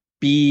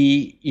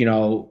 be,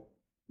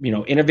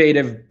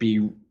 innovative,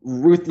 be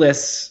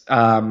ruthless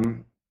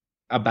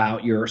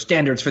about your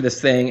standards for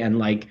this thing, and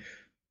like,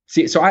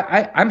 see. So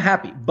I'm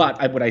happy,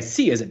 but what I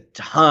see is a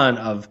ton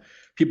of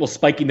people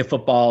spiking the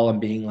football and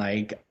being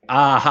like,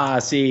 aha,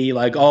 see,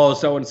 like, oh,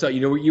 so and so,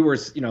 you were,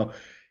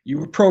 you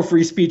were pro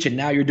free speech and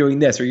now you're doing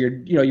this, or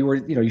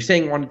you're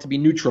saying you wanted to be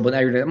neutral, but now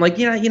you're. I'm like,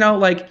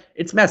 like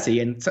it's messy.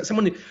 And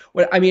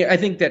I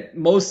think that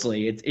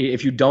mostly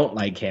if you don't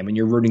like him and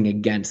you're rooting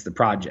against the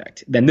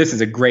project, then this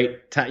is a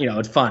great time.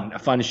 It's fun, a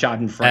fun shot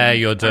in front.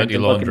 Your dirty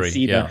laundry, and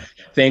see the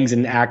things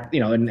and act,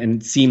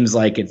 and seems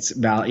like it's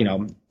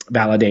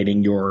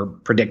validating your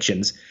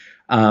predictions.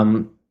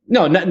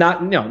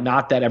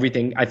 Not that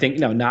everything. I think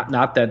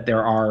not that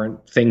there are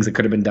things that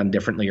could have been done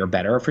differently or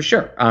better, for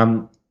sure.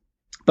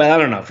 But I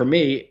don't know. For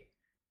me,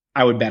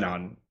 I would bet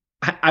on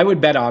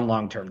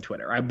long-term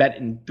Twitter. I bet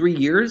in 3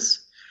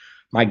 years,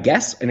 my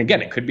guess, and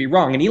again, it could be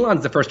wrong. And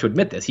Elon's the first to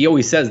admit this. He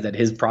always says that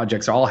his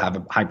projects all have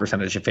a high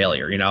percentage of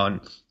failure.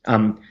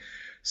 But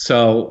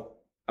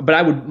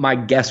my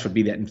guess would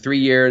be that in 3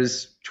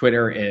 years,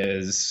 Twitter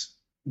is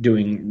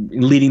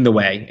leading the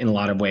way in a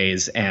lot of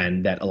ways,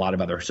 and that a lot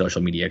of other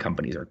social media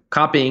companies are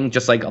copying,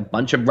 just like a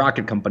bunch of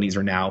rocket companies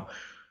are now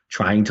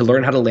trying to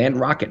learn how to land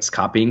rockets,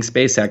 copying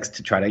SpaceX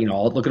to try to,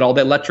 look at all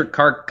the electric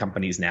car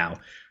companies now,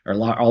 or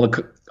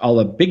all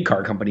the big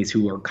car companies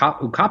who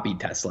copied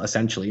Tesla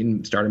essentially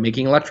and started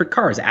making electric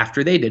cars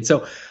after they did.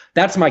 So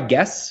that's my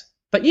guess.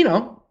 But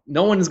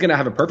no one's going to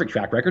have a perfect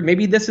track record.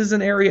 Maybe this is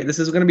an area. This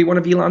is going to be one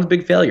of Elon's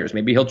big failures.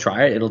 Maybe he'll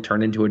try it. It'll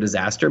turn into a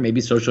disaster. Maybe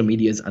social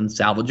media is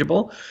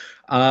unsalvageable.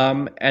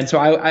 And so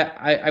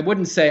I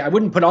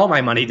wouldn't put all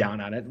my money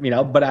down on it,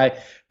 but I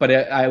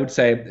would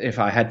say if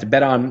I had to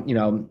bet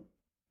on,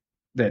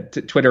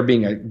 that Twitter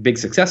being a big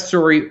success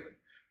story,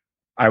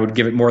 I would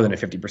give it more than a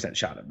 50%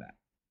 shot of that.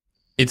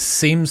 It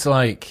seems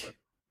like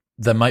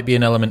there might be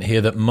an element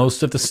here that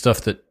most of the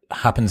stuff that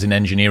happens in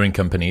engineering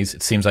companies,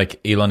 it seems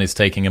like Elon is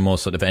taking a more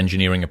sort of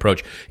engineering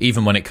approach,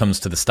 even when it comes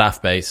to the staff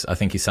base. I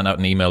think he sent out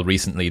an email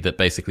recently that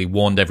basically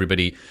warned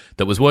everybody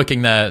that was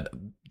working there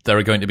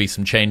are going to be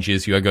some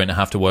changes. You are going to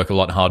have to work a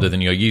lot harder than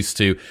you're used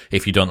to.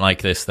 If you don't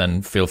like this,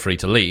 then feel free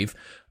to leave.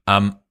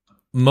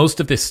 Most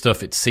of this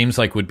stuff, it seems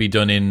like, would be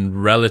done in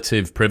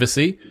relative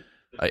privacy.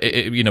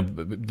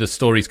 The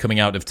stories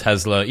coming out of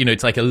Tesla,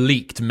 it's like a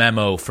leaked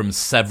memo from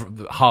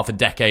half a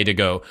decade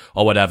ago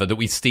or whatever that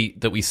we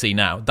see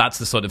now. That's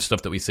the sort of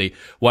stuff that we see.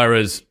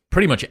 Whereas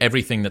pretty much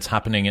everything that's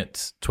happening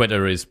at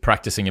Twitter is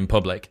practicing in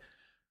public.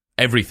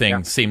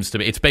 Everything seems to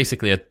be, it's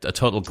basically a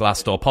total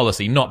Glassdoor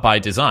policy, not by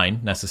design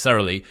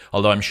necessarily,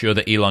 although I'm sure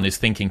that Elon is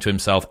thinking to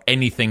himself,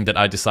 anything that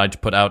I decide to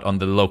put out on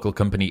the local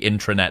company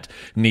intranet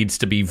needs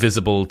to be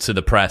visible to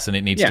the press, and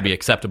it needs to be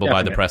acceptable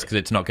by the press because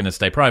it's not going to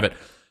stay private.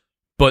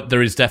 But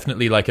there is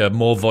definitely like a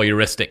more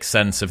voyeuristic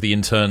sense of the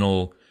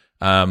internal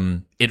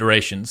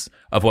iterations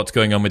of what's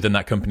going on within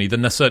that company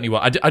than there certainly were.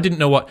 I didn't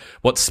know what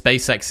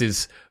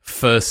SpaceX's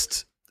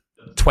first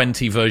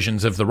 20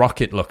 versions of the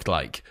rocket looked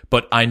like,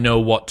 but I know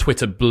what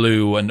Twitter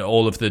Blue and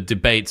all of the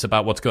debates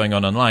about what's going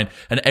on online,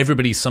 and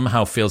everybody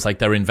somehow feels like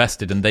they're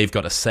invested and they've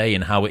got a say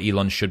in how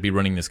Elon should be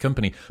running this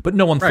company. But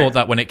no one thought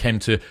that when it came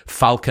to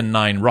Falcon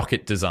 9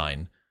 rocket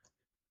design.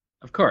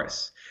 Of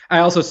course. I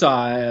also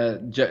saw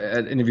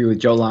an interview with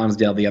Joe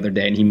Lonsdale the other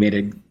day, and he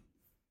made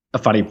a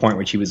funny point,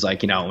 which he was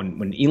like,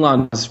 when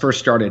Elon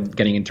first started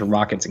getting into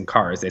rockets and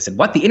cars, they said,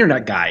 what? The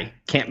internet guy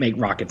can't make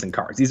rockets and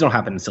cars. These don't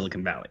happen in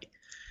Silicon Valley.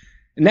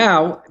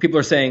 Now people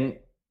are saying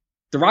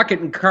the rocket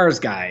and cars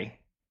guy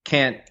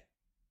can't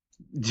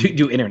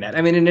do internet.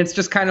 I mean, and it's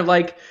just kind of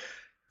like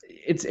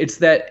it's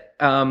that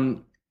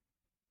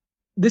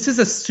this is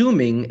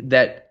assuming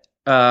that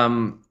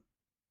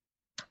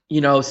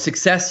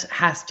success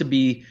has to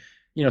be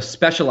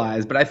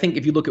specialized. But I think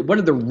if you look at what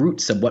are the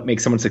roots of what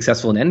makes someone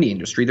successful in any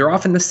industry, they're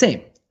often the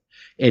same.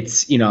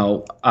 It's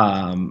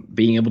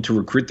being able to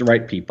recruit the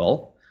right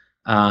people,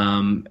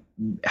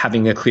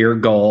 having a clear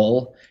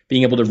goal,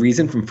 being able to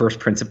reason from first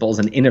principles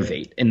and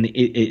innovate, and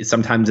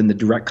sometimes in the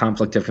direct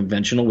conflict of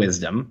conventional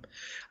wisdom,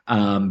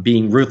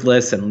 being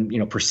ruthless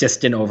and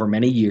persistent over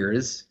many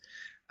years,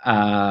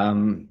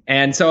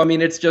 and so I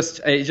mean it's just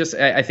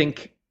I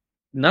think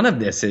none of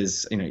this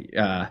is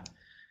I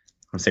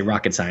don't say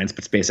rocket science,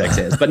 but SpaceX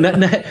is. But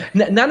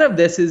none of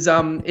this is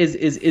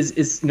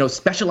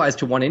specialized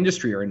to one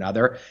industry or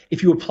another.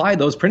 If you apply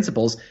those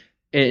principles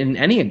in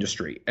any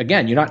industry,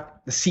 again,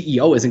 the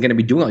CEO isn't going to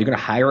be doing all. You're going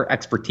to hire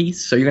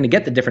expertise, so you're going to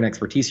get the different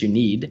expertise you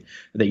need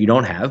that you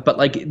don't have. But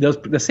like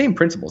the same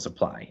principles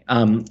apply.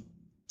 And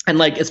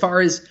like as far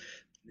as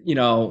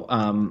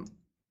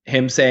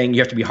him saying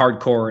you have to be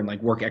hardcore and like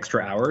work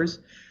extra hours,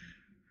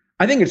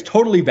 I think it's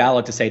totally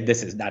valid to say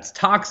that's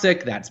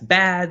toxic, that's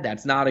bad,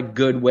 that's not a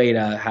good way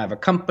to have a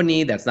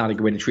company, that's not a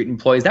good way to treat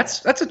employees.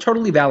 That's a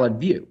totally valid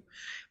view.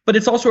 But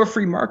it's also a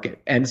free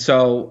market. And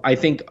so I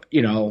think,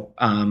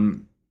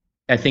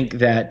 I think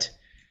that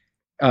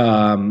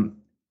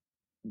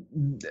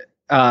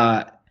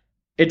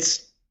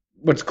it's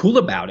what's cool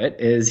about it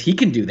is he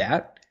can do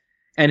that,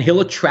 and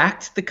he'll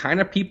attract the kind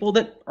of people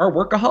that are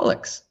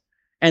workaholics.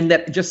 And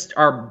that just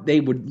they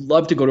would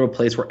love to go to a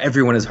place where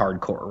everyone is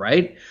hardcore,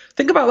 right?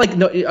 Think about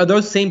are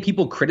those same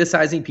people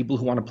criticizing people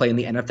who want to play in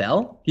the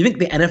NFL? You think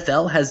the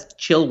NFL has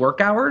chill work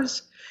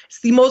hours? It's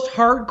the most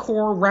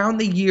hardcore,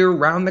 round the year,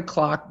 round the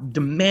clock,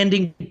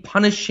 demanding,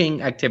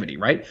 punishing activity,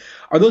 right?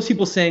 Are those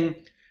people saying,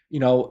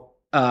 the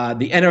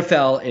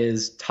NFL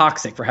is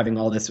toxic for having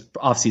all this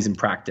off-season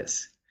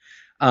practice.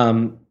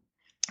 No.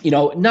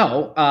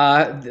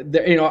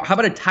 How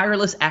about a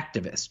tireless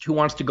activist who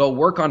wants to go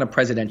work on a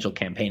presidential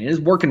campaign and is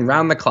working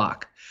round the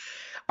clock?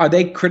 Are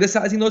they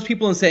criticizing those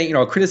people and saying,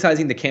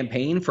 criticizing the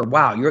campaign for,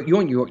 wow, you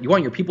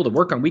want your people to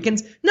work on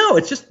weekends? No,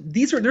 it's just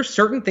there's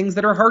certain things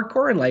that are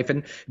hardcore in life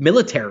and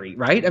military,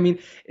 right? I mean,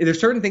 there's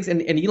certain things,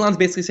 and Elon's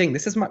basically saying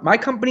this is my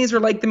companies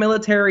are like the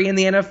military and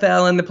the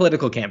NFL and the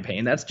political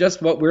campaign. That's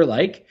just what we're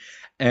like,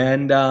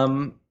 and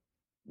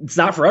it's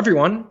not for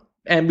everyone.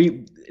 And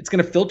it's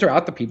going to filter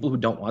out the people who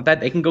don't want that.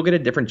 They can go get a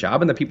different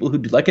job, and the people who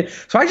do like it.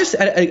 So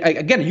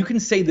again, you can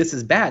say this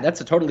is bad.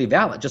 That's totally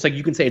valid. Just like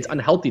you can say it's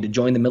unhealthy to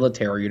join the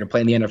military or to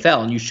play in the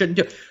NFL, and you shouldn't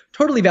do.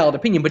 Totally valid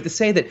opinion. But to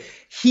say that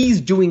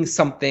he's doing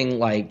something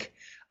like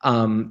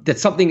that,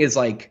 something is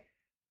like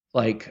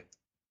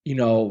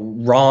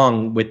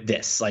wrong with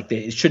this, like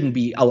it shouldn't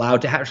be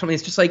allowed to have something.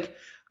 It's just like.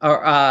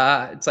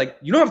 It's like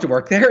you don't have to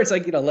work there. It's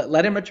like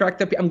let him attract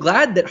the. I'm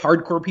glad that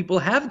hardcore people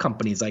have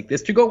companies like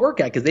this to go work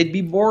at because they'd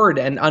be bored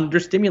and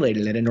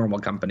understimulated at a normal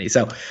company.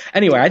 So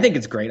anyway, I think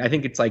it's great. I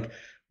think it's like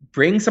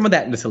bring some of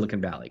that into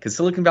Silicon Valley because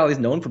Silicon Valley is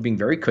known for being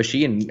very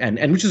cushy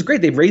and which is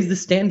great. They've raised the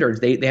standards.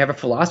 They have a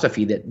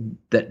philosophy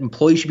that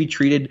employees should be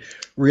treated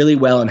really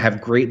well and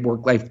have great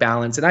work-life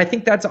balance. And I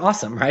think that's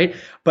awesome, right?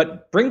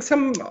 But bring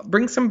some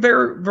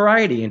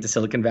variety into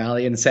Silicon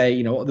Valley and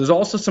say, there's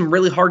also some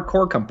really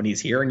hardcore companies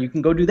here, and you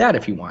can go do that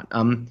if you want.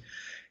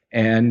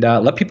 And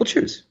let people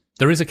choose.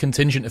 There is a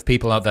contingent of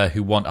people out there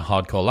who want a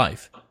hardcore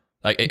life.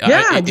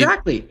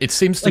 Exactly. It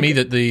seems to me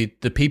that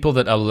the people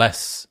that are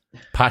less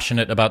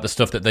passionate about the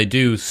stuff that they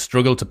do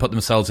struggle to put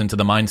themselves into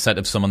the mindset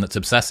of someone that's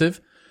obsessive.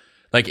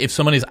 Like if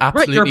someone is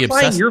absolutely you're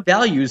applying obsessed, your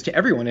values to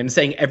everyone and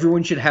saying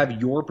everyone should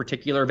have your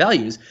particular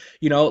values.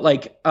 No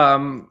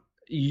one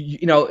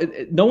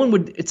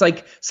would. It's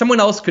like someone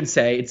else could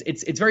say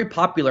it's very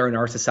popular in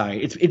our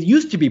society. It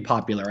used to be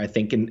popular, I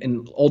think,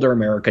 in older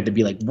America to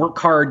be like work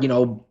hard.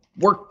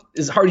 Work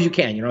as hard as you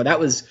can.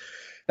 That was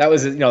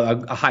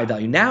a high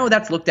value. Now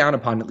that's looked down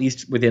upon, at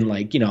least within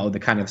the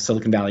kind of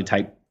Silicon Valley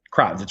type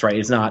crowds. It's right.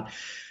 It's not,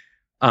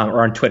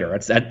 or on Twitter.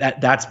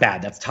 That's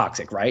bad. That's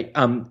toxic, right?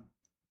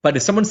 But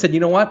if someone said, you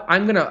know what,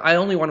 I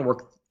only want to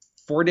work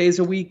 4 days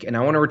a week, and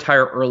I want to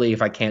retire early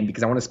if I can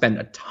because I want to spend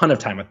a ton of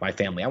time with my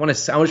family. I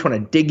just want to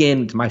dig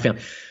into my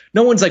family.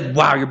 No one's like,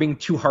 wow, you're being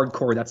too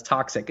hardcore. That's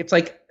toxic. It's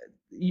like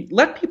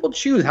let people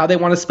choose how they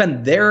want to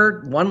spend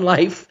their one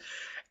life.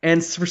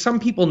 And for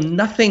some people,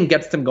 nothing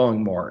gets them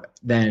going more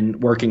than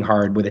working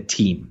hard with a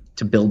team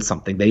to build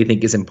something they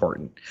think is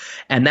important.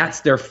 And that's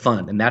their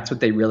fun. And that's what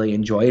they really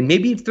enjoy. And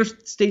maybe it's their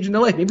stage in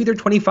their life. Maybe they're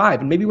 25.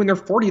 And maybe when they're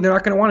 40, they're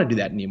not going to want to do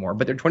that anymore.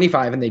 But they're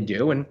 25 and they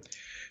do. And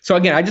so,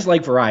 again, I just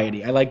like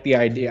variety. I like the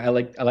idea. I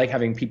like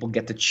having people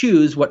get to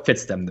choose what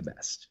fits them the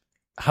best.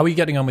 How are you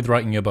getting on with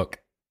writing your book?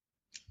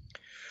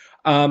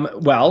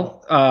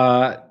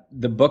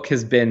 The book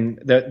has been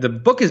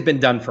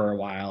done for a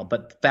while,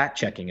 but fact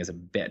checking is a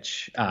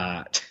bitch.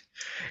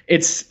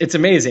 It's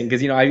amazing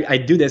because I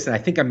do this and I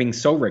think I'm being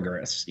so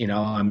rigorous.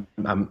 I'm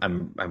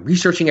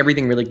researching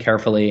everything really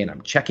carefully and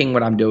I'm checking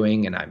what I'm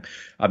doing and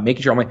I'm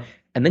making sure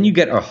and then you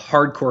get a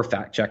hardcore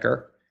fact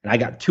checker, and I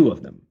got 2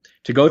 of them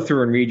to go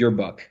through and read your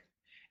book.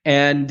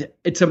 And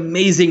it's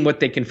amazing what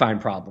they can find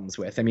problems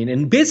with. I mean,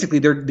 and basically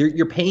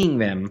you're paying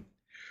them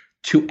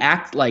to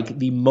act like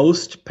the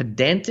most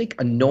pedantic,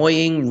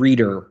 annoying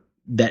reader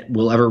that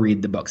will ever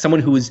read the book.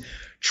 Someone who is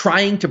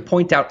trying to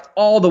point out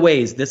all the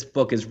ways this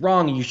book is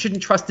wrong and you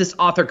shouldn't trust this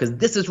author because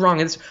this is wrong.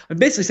 And I'm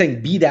basically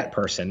saying be that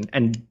person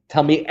and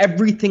tell me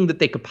everything that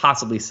they could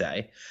possibly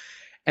say.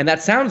 And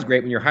that sounds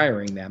great when you're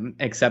hiring them,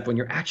 except when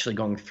you're actually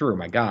going through,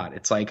 my God,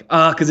 it's like,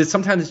 because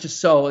sometimes it's just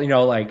so,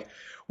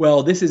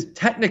 well, this is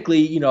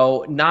technically,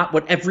 not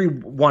what every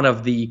one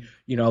of the,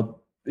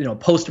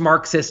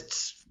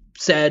 post-Marxists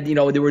said,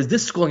 there was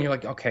this school, and you're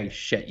like, okay,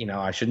 shit,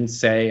 I shouldn't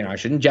say, I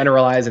shouldn't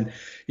generalize, and,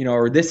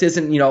 or this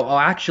isn't,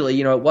 actually,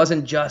 it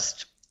wasn't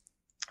just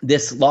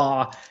this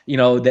law,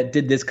 that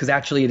did this because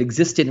actually it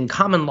existed in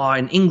common law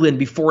in England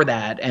before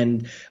that,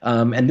 and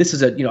this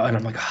is and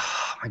I'm like,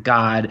 oh my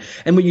God.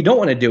 And what you don't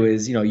want to do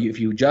is, if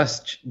you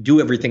just do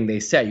everything they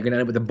say, you're gonna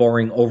end up with a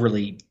boring,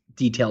 overly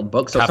detailed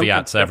book. So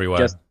caveats everywhere.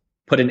 Just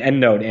put an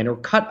endnote in or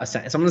cut a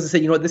sentence. Someone's gonna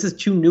say, this is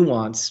too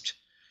nuanced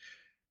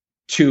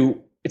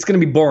it's going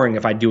to be boring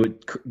if I do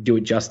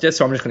it justice.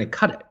 So I'm just going to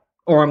cut it,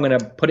 or I'm going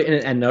to put it in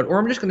an endnote, or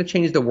I'm just going to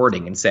change the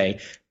wording and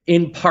say,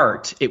 in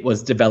part, it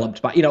was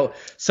developed by,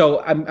 so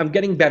I'm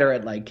getting better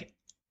at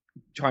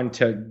trying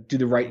to do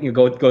the right,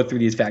 go through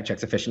these fact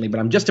checks efficiently,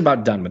 but I'm just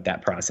about done with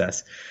that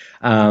process.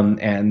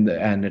 And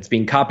it's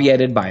being copy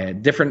edited by a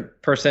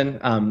different person.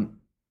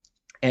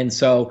 And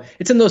so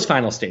it's in those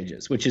final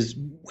stages, which is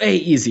way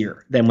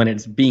easier than when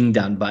it's being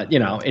done. But,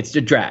 it's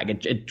a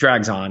drag. It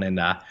drags on and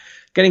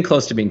getting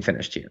close to being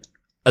finished here.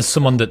 As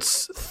someone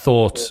that's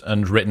thought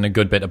and written a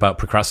good bit about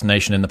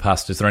procrastination in the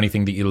past, is there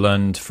anything that you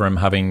learned from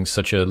having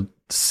such a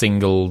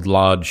single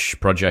large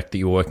project that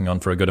you were working on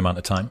for a good amount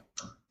of time?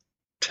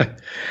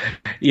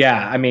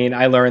 Yeah, I mean,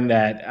 I learned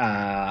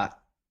that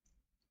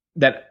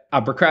that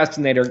a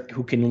procrastinator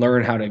who can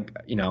learn how to,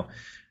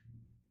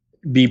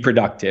 be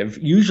productive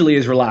usually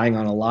is relying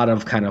on a lot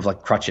of kind of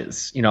like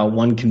crutches.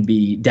 One can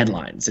be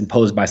deadlines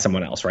imposed by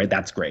someone else, right?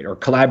 That's great. Or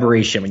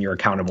collaboration when you're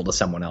accountable to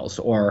someone else,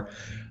 or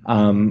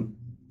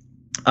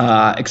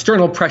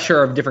external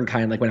pressure of different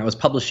kind. Like when I was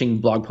publishing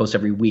blog posts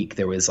every week,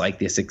 there was like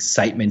this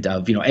excitement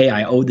of,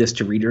 I owe this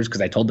to readers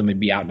because I told them it'd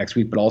be out next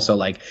week, but also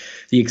like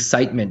the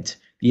excitement,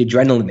 the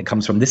adrenaline that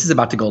comes from this is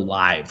about to go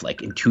live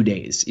like in 2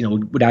 days,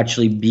 would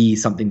actually be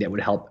something that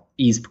would help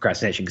ease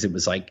procrastination, because it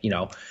was like,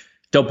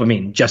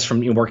 dopamine just from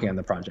working on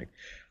the project.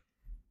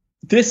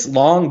 This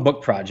long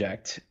book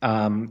project,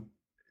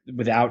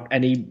 without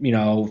any,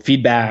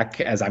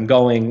 feedback as I'm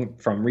going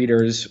from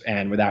readers,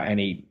 and without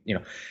any,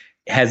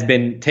 has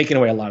been taken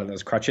away a lot of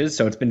those crutches.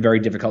 So it's been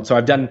very difficult. So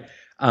I've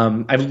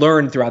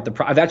learned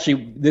throughout I've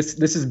actually, this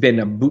has been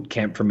a boot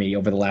camp for me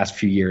over the last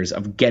few years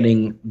of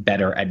getting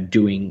better at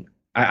doing.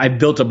 I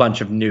built a bunch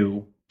of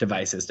new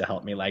devices to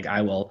help me. Like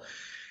I will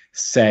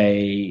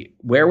say,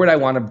 where would I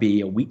want to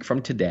be a week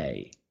from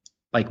today?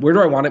 Like, where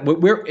do I want it?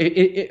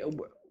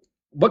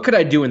 What could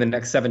I do in the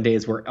next 7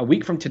 days where a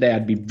week from today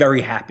I'd be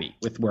very happy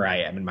with where I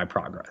am in my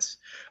progress?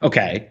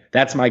 Okay,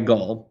 that's my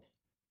goal.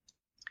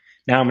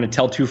 Now I'm going to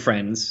tell 2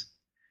 friends,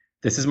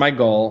 this is my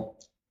goal,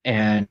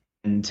 and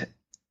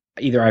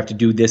either I have to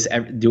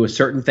do a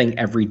certain thing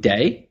every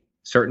day,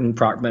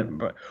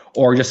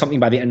 or just something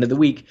by the end of the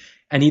week.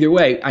 And either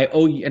way, I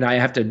owe you, and I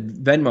have to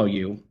Venmo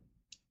you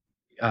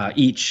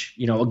each,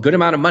 a good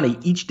amount of money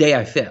each day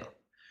I fail.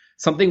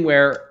 Something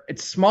where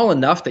it's small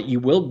enough that you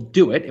will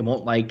do it. It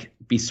won't like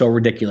be so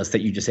ridiculous that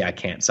you just say, I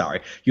can't,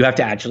 sorry. You have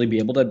to actually be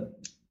able to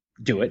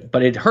do it,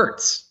 but it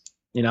hurts.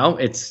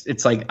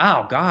 It's like,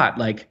 oh God,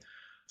 like,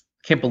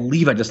 I can't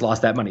believe I just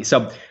lost that money.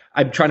 So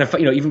I'm trying to,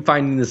 even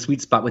finding the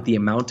sweet spot with the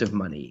amount of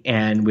money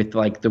and with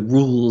like the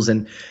rules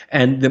and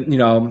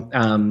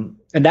the,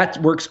 and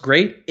that works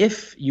great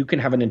if you can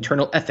have an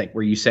internal ethic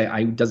where you say,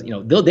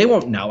 they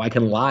won't know. I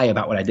can lie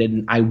about what I did,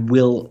 and I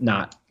will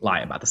not lie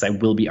about this. I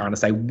will be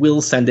honest. I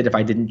will send it if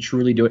I didn't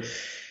truly do it.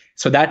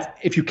 So that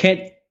if you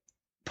can't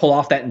pull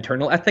off that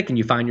internal ethic and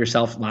you find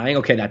yourself lying,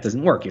 okay, that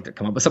doesn't work. You have to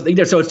come up with something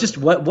there. So it's just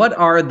what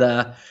are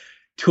the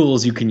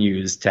tools you can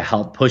use to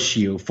help push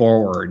you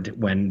forward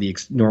when the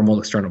normal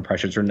external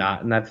pressures are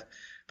not. And I've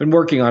been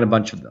working on a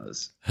bunch of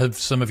those. Have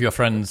some of your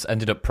friends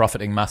ended up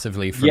profiting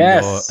massively from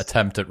your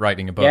attempt at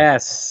writing a book?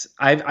 Yes.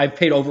 I've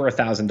paid over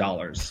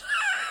 $1,000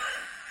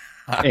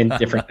 in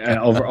different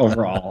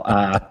overall.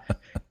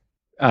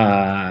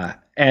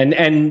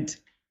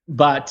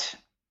 But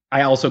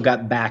I also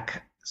got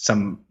back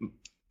some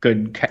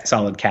good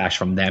solid cash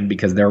from them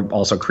because they're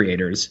also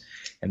creators.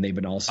 And they've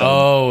been also...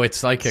 Oh,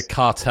 it's like a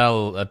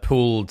cartel, a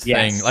pooled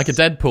thing. Like a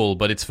Deadpool,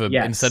 but it's for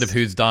instead of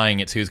who's dying,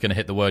 it's who's going to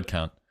hit the word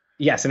count.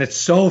 Yes, and it's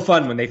so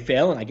fun when they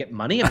fail and I get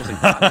money. I'm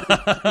just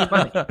like,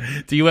 money.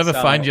 Do you ever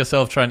find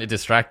yourself trying to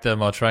distract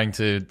them or trying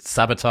to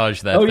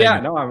sabotage their thing? Yeah,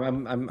 no,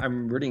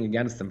 I'm rooting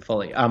against them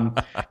fully. So I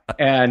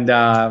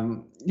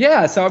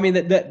mean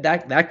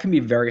that can be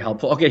very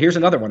helpful. Okay, here's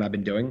another one I've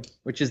been doing,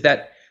 which is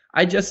that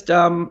I just if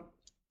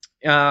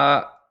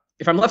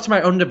I'm left to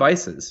my own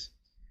devices,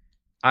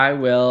 I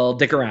will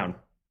dick around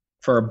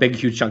for a big,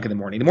 huge chunk of the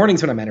morning. The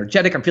morning's when I'm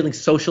energetic. I'm feeling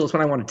social. It's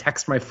when I want to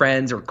text my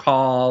friends or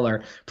call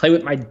or play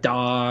with my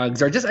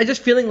dogs or I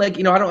just feeling like,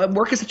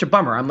 work is such a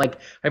bummer. I'm like,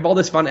 I have all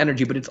this fun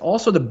energy, but it's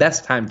also the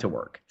best time to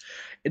work.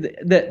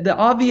 The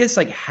obvious,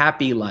 like,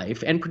 happy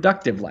life and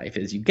productive life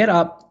is you get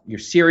up, you're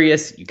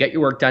serious, you get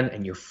your work done,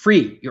 and you're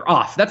free. You're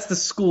off. That's the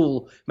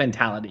school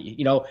mentality.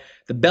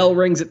 The bell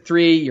rings at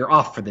 3, you're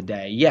off for the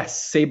day.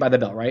 Yes, Saved by the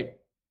Bell, right?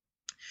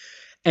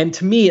 And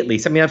to me, at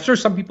least, I mean, I'm sure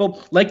some people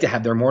like to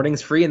have their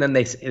mornings free and then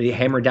they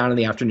hammer down in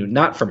the afternoon.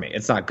 Not for me.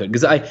 It's not good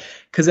because I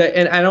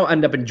don't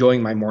end up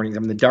enjoying my mornings.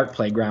 I'm in the dark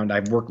playground. I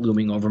have work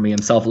looming over me.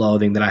 I'm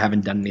self-loathing that I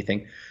haven't done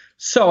anything.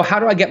 So how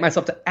do I get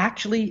myself to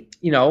actually,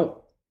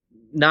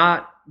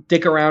 not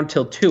dick around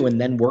till 2 and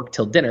then work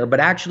till dinner,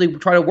 but actually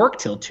try to work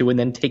till 2 and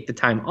then take the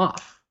time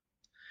off?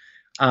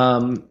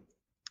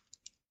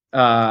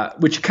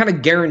 Which kind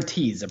of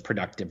guarantees a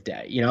productive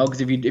day,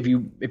 because if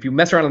you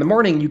mess around in the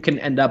morning, you can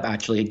end up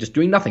actually just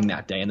doing nothing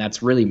that day, and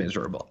that's really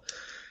miserable.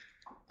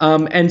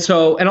 And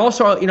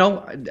also,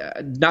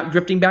 not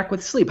drifting back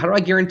with sleep. How do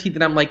I guarantee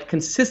that I'm like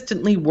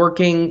consistently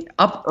working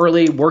up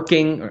early?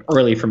 Working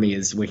early for me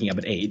is waking up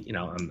at 8.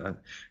 No,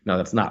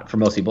 that's not for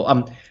most people.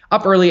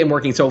 Up early and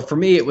working. So for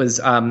me, it was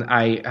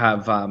I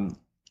have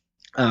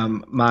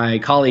my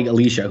colleague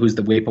Alicia, who's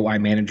the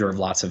WAPOI manager of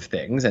lots of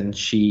things, and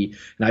she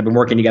and I've been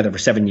working together for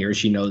 7 years.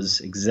 She knows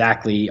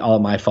exactly all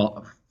my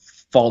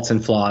faults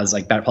and flaws,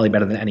 like probably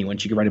better than anyone.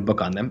 She could write a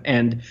book on them,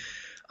 and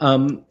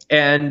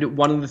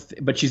one of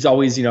the but she's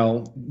always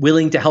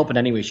willing to help in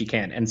any way she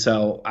can. And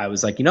so I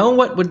was like,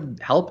 what would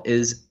help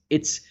is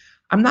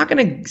I'm not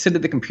going to sit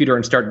at the computer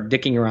and start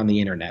dicking around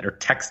the internet or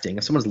texting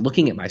if someone's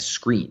looking at my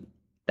screen.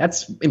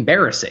 That's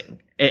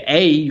embarrassing.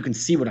 A, you can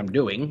see what I'm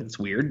doing. It's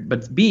weird,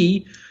 but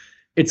B,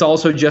 it's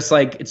also just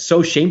like, it's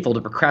so shameful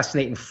to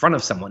procrastinate in front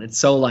of someone. It's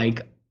so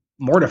like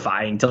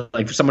mortifying to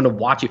like for someone to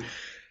watch you.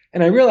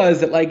 And I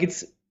realized that like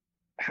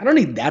I don't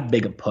need that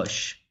big a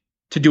push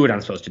to do what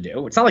I'm supposed to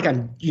do. It's not like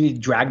you need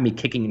to drag me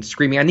kicking and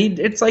screaming.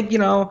 It's like,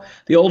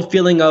 the old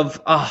feeling of,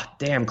 oh,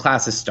 damn,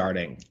 class is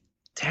starting.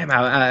 Damn,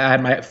 I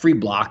had my free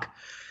block.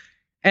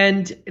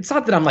 And it's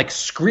not that I'm like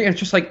screaming. It's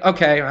just like,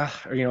 okay,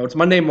 it's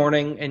Monday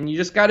morning and you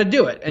just got to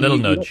do it. And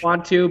you don't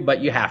want to,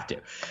 but you have to.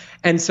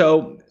 And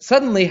so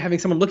suddenly having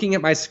someone looking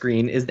at my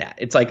screen is that.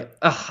 It's like,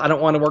 I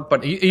don't want to work,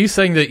 but... Are you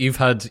saying that you've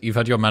had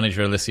your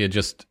manager, Alicia,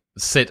 just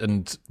sit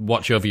and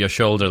watch over your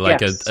shoulder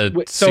like a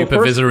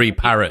supervisory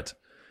parrot?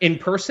 In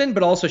person,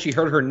 but also she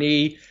hurt her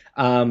knee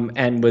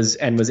and was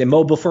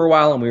immobile for a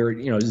while, and we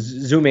were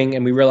zooming,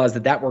 and we realized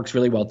that works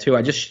really well too.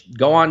 I just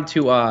go on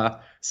to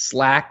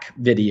Slack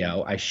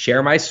video. I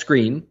share my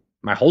screen,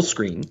 my whole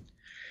screen,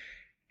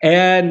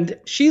 and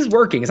she's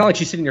working. It's not like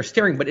she's sitting there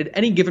staring, but at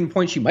any given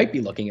point she might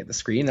be looking at the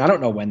screen. I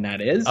don't know when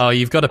that is. Oh,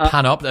 you've got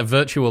a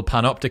virtual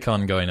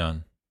panopticon going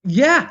on.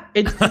 Yeah,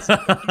 dude,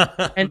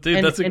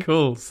 that's a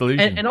cool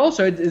solution. And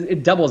also,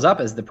 it doubles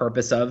up as the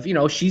purpose of,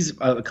 she's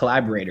a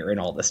collaborator in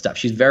all this stuff.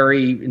 She's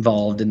very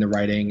involved in the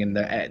writing and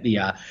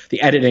the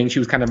editing. She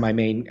was kind of my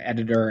main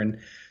editor, and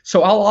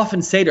so I'll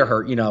often say to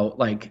her,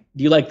 like,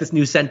 do you like this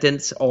new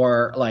sentence,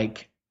 or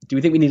like, do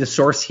we think we need a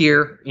source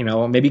here?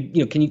 Maybe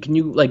can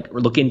you like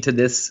look into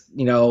this?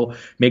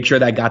 Make sure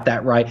that I got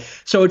that right.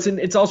 So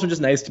it's also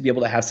just nice to be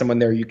able to have someone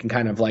there you can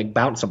kind of like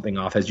bounce something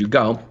off as you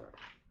go.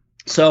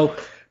 So.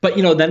 But,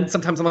 then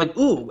sometimes I'm like,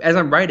 ooh, as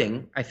I'm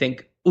writing, I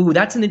think, ooh,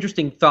 that's an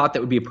interesting thought that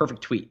would be a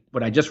perfect tweet.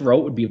 What I just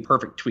wrote would be a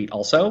perfect tweet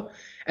also.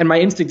 And my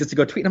instinct is to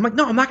go tweet. I'm like,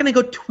 no, I'm not going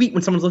to go tweet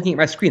when someone's looking at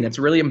my screen. That's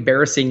a really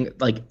embarrassing,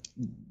 like,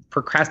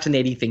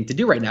 procrastinating thing to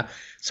do right now.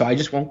 So I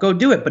just won't go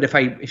do it. But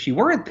if she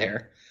weren't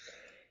there,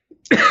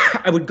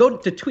 I would go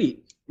to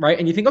tweet, right?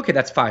 And you think, okay,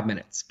 that's 5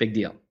 minutes, big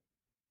deal.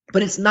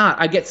 But it's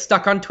not. I get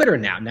stuck on Twitter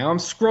now. Now I'm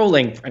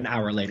scrolling for an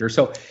hour later.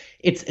 So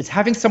it's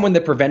having someone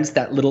that prevents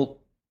that little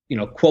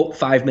quote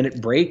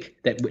 5-minute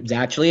break that's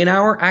actually an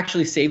hour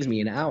actually saves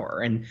me an hour.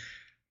 And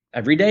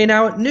every day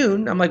now at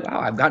noon, I'm like, wow,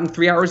 I've gotten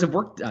 3 hours of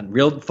work done,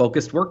 real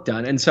focused work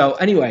done. And so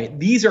anyway,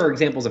 these are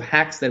examples of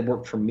hacks that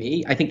work for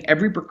me. I think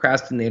every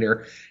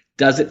procrastinator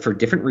does it for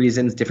different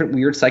reasons, different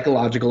weird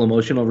psychological,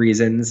 emotional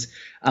reasons.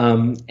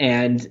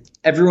 And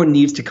everyone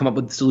needs to come up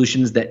with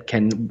solutions that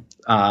can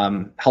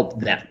help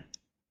them.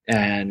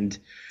 And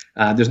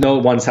there's no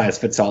one size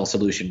fits all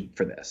solution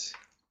for this.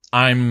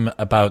 I'm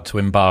about to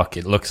embark,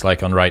 it looks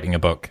like, on writing a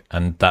book,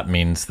 and that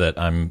means that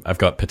I've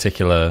got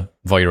particular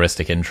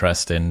voyeuristic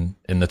interest in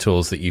the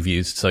tools that you've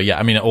used. So yeah,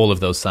 I mean, all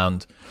of those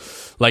sound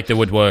like they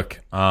would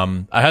work.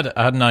 I had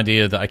an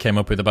idea that I came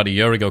up with about a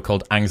year ago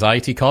called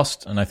anxiety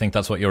cost, and I think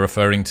that's what you're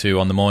referring to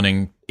on the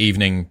morning,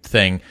 evening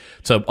thing.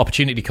 So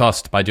opportunity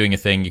cost: by doing a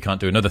thing, you can't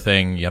do another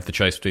thing. You have the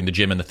choice between the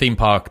gym and the theme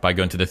park. By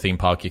going to the theme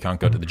park, you can't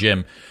go to the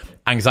gym.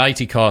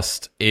 Anxiety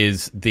cost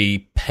is the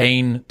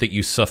pain that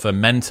you suffer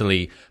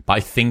mentally by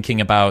thinking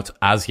about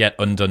as yet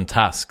undone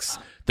tasks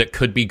that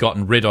could be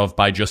gotten rid of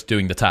by just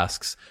doing the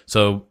tasks.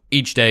 So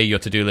each day your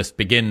to-do list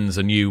begins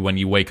anew when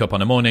you wake up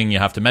on a morning. You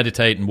have to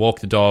meditate and walk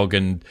the dog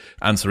and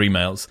answer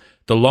emails.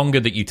 The longer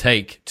that you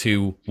take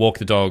to walk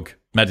the dog,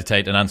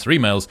 meditate and answer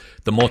emails,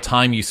 the more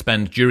time you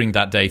spend during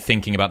that day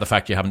thinking about the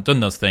fact you haven't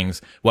done those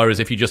things. Whereas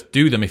if you just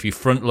do them, if you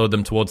front load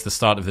them towards the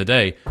start of the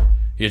day,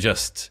 you're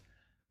just...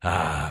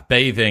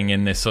 bathing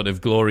in this sort of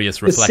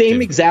glorious reflective... The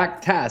same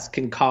exact task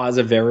can cause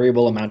a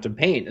variable amount of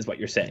pain, is what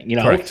you're saying.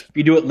 Correct. If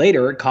you do it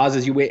later, it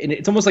causes you... And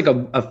it's almost like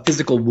a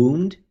physical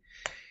wound.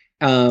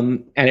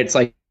 And it's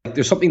like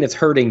there's something that's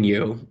hurting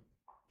you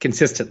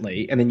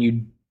consistently, and then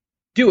you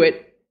do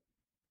it.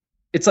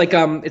 It's like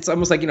it's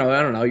almost like, I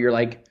don't know, you're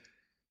like...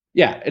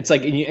 Yeah, it's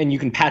like... And you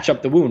can patch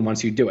up the wound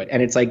once you do it.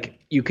 And it's like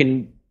you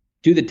can...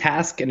 do the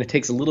task, and it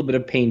takes a little bit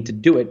of pain to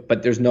do it,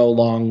 but there's no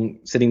long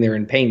sitting there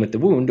in pain with the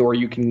wound, or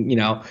you can,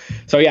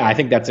 So yeah, I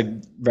think that's a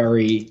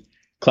very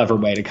clever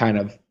way to kind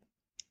of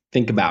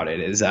think about it.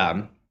 Is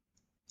actually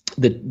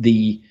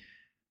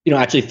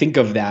think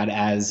of that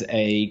as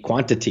a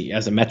quantity,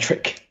 as a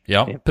metric.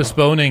 Yeah,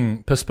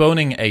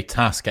 postponing a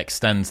task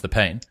extends the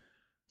pain.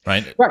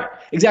 Right. Right.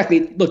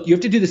 Exactly. Look, you have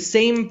to do the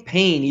same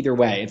pain either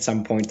way at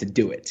some point to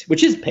do it,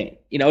 which is pain.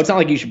 It's not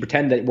like you should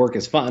pretend that work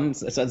is fun.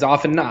 It's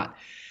often not.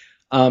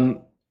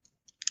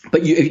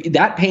 But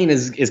that pain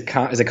is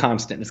a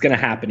constant. It's going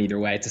to happen either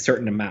way. It's a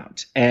certain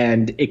amount,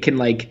 and it can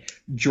like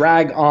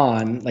drag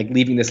on, like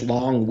leaving this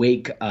long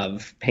wake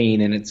of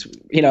pain, and it's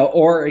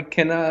or it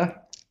can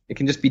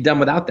just be done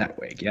without that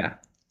wake. Yeah.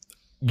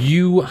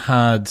 You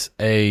had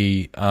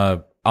a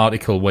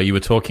article where you were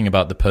talking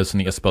about the person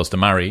that you're supposed to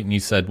marry, and you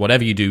said,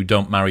 whatever you do,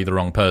 don't marry the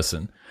wrong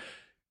person.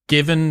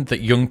 Given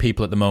that young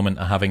people at the moment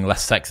are having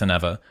less sex than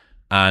ever,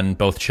 and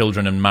both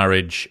children and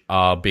marriage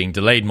are being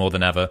delayed more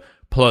than ever,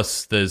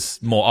 plus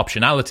there's more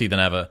optionality than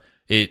ever,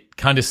 it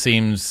kind of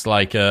seems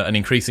like an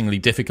increasingly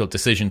difficult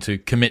decision to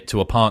commit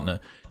to a partner.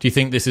 Do you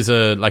think this is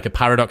a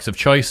paradox of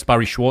choice,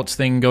 Barry Schwartz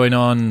thing going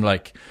on?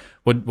 Like,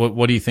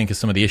 what do you think are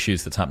some of the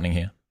issues that's happening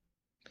here?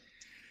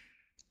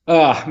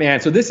 Oh,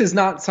 man. So this is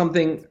not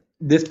something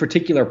this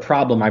particular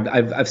problem,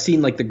 I've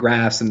seen like the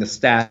graphs and the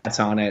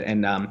stats on it,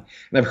 and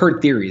I've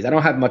heard theories. I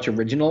don't have much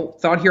original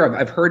thought here.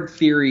 I've heard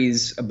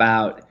theories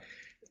about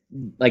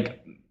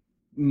like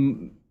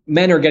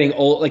men are getting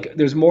old. Like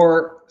there's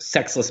more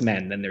sexless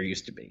men than there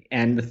used to be,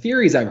 and the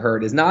theories I've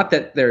heard is not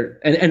that they're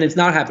and it's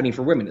not happening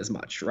for women as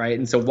much, right?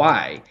 And so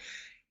why?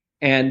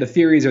 And the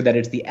theories are that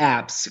it's the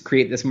apps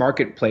create this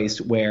marketplace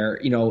where,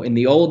 you know, in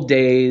the old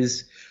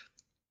days,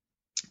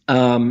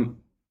 a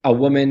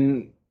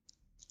woman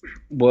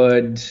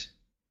would,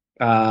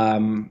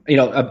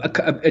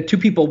 two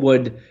people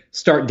would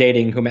start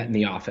dating who met in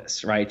the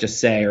office, right?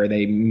 Just say, or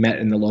they met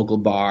in the local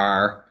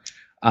bar,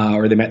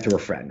 or they met through a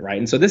friend, right?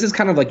 And so this is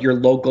kind of like your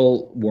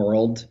local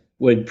world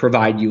would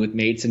provide you with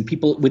mates, and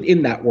people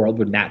within that world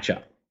would match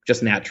up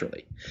just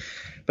naturally.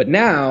 But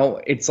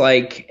now it's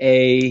like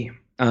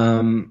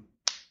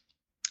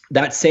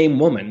that same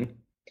woman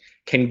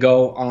can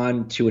go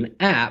on to an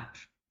app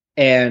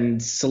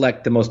and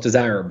select the most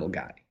desirable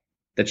guy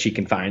that she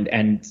can find.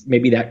 And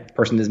maybe that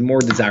person is more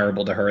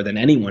desirable to her than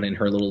anyone in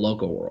her little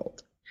local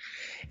world.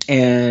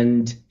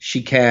 And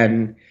she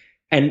can,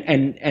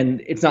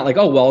 and it's not like,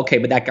 oh, well, okay,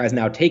 but that guy's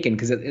now taken,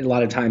 because a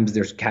lot of times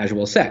there's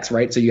casual sex,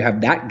 right? So you have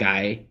that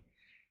guy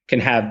can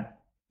have,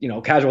 you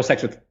know, casual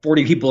sex with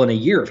 40 people in a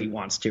year if he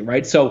wants to,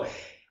 right? So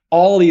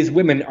all these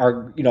women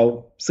are, you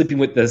know, sleeping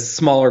with the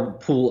smaller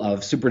pool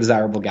of super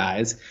desirable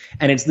guys,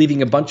 and it's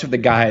leaving a bunch of the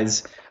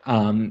guys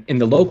in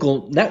the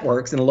local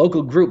networks and the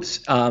local groups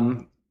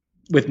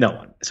with no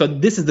one. So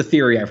this is the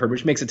theory I've heard,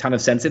 which makes a ton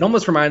of sense. It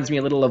almost reminds me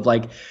a little of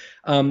like,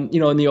 in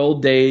the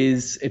old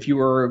days, if you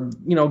were,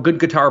 a good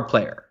guitar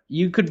player,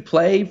 you could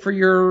play for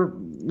your,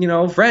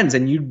 friends,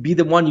 and you'd be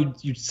the one,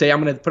 you'd say,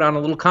 I'm going to put on a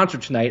little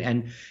concert tonight.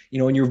 And,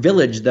 in your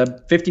village,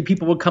 the 50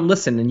 people would come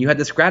listen, and you had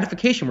this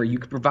gratification where you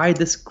could provide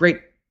this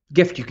great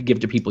gift you could give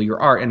to people,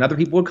 your art, and other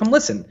people would come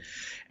listen.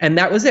 And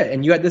that was it.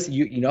 And you had this,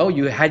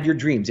 you had your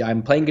dreams.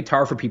 I'm playing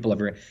guitar for people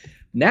everywhere.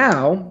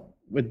 Now,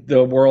 with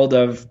the world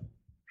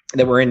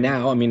that we're in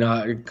now,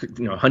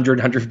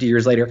 150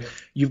 years later,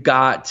 you've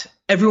got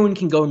everyone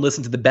can go and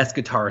listen to the best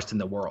guitarist in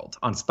the world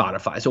on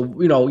Spotify. So,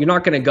 you're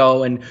not going to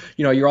go and,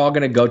 you're all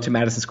going to go to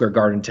Madison Square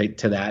Garden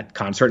to that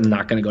concert and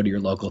not going to go to your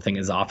local thing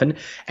as often.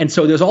 And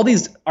so there's all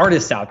these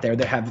artists out there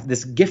that have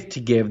this gift to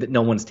give that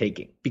no one's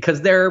taking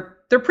because they're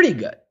pretty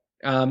good.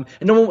 And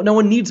no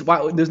one needs.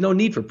 There's no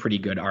need for pretty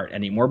good art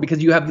anymore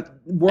because you have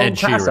world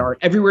class art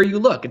everywhere you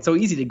look. It's so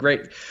easy to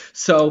great.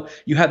 So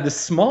you have this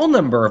small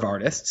number of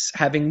artists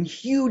having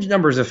huge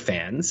numbers of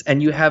fans,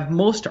 and you have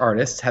most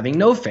artists having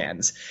no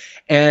fans.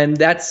 And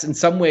that's in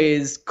some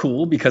ways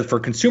cool because for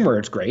consumer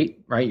it's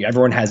great, right?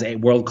 Everyone has a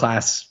world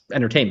class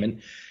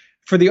entertainment.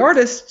 For the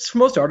artists, for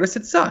most artists,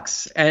 it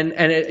sucks.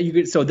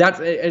 So that's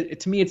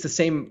to me, it's the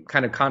same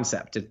kind of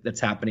concept that's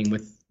happening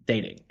with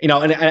dating,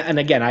 and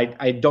again,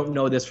 I don't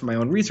know this from my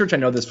own research. I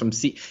know this from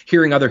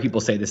hearing other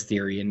people say this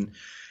theory, and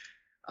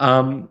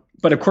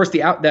but of course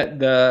it's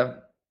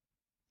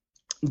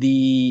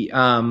the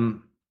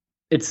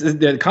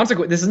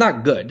consequence. This is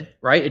not good,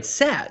 right? It's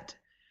sad.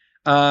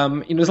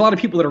 There's a lot of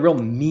people that are real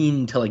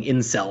mean to like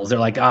incels. They're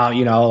like,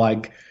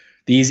 like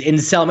these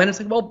incel men. It's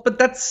like, well, but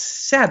that's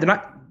sad.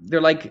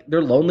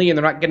 They're lonely and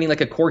they're not getting like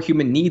a core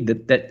human need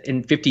that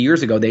in 50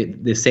 years ago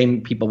the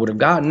same people would have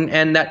gotten,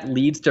 and that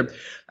leads to,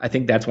 I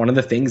think that's one of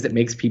the things that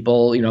makes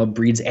people,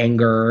 breeds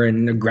anger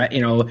and regret.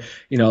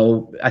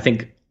 I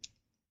think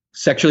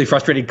sexually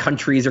frustrated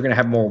countries are going to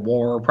have more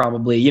war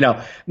probably.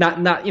 I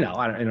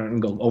don't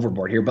go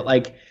overboard here, but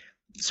like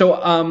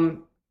so.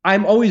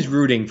 I'm always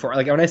rooting for,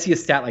 like, when I see a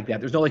stat like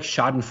that, there's no like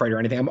schadenfreude or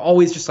anything. I'm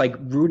always just like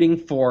rooting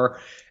for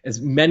as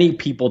many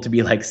people to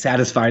be like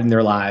satisfied in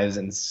their lives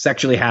and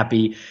sexually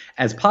happy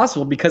as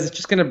possible, because it's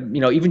just going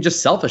to, even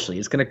just selfishly,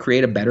 it's going to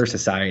create a better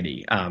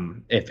society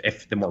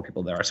if the more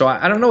people there are. So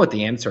I don't know what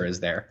the answer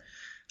is there.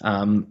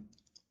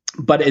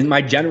 But in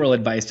my general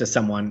advice to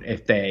someone,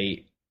 if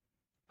they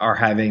are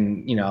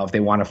having, if they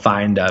want to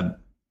find a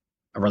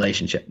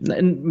relationship.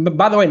 And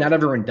by the way, not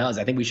everyone does.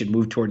 I think we should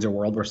move towards a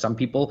world where some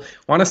people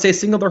want to stay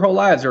single their whole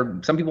lives,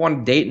 or some people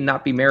want to date and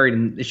not be married.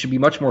 And it should be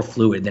much more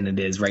fluid than it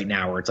is right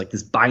now, where it's like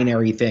this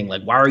binary thing.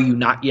 Like, why are you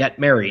not yet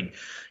married?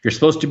 You're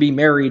supposed to be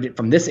married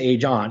from this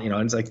age on, and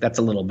it's like, that's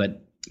a little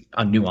bit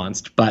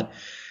unnuanced, but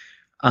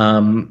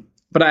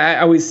I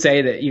always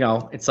say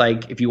that, it's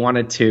like, if you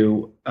wanted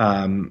to,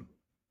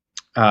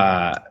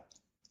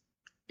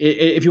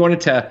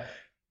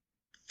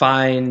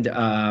 find,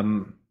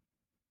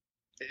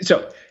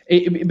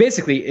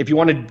 basically, if you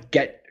want to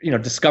get,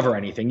 discover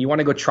anything, you want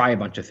to go try a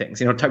bunch of things.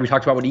 We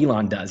talked about what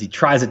Elon does. He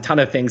tries a ton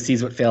of things,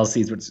 sees what fails,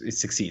 sees what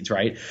succeeds,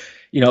 right?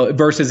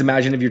 Versus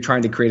imagine if you're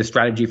trying to create a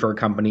strategy for a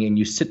company and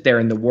you sit there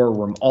in the war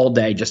room all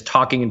day just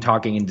talking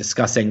and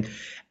discussing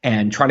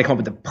and trying to come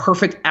up with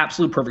the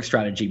absolute perfect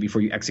strategy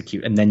before you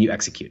execute, and then you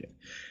execute it.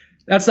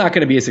 That's not going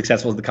to be as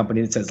successful as the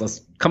company that says,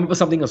 let's come up with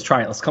something, let's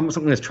try it. Let's come up with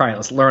something, let's try it.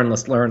 Let's learn,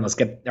 let's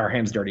get our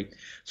hands dirty.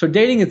 So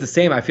dating is the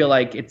same. I feel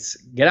like it's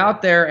get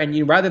out there,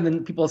 and rather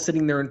than people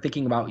sitting there and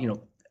thinking about,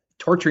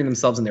 torturing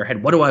themselves in their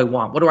head, what do I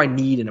want? What do I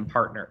need in a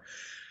partner?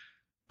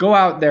 go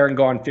out there and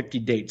go on 50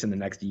 dates in the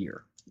next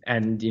year.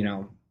 And,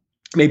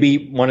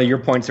 maybe one of your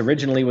points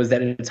originally was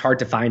that it's hard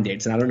to find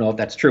dates. And I don't know if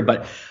that's true,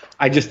 but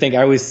I just think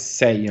I always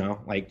say,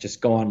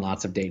 just go on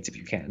lots of dates if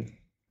you can.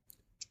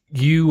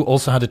 You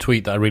also had a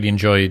tweet that I really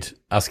enjoyed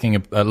looking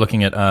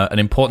at an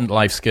important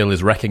life skill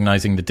is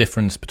recognizing the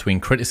difference between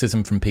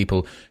criticism from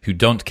people who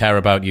don't care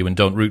about you and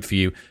don't root for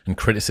you and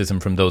criticism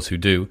from those who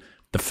do.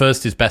 The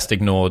first is best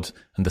ignored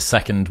and the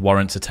second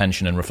warrants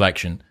attention and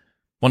reflection.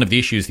 One of the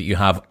issues that you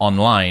have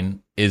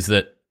online is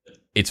that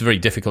it's very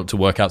difficult to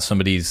work out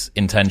somebody's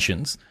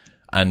intentions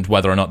and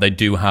whether or not they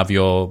do have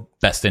your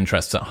best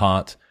interests at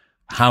heart.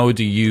 How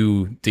do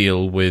you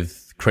deal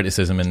with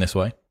criticism in this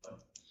way?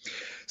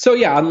 So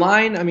yeah,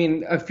 online,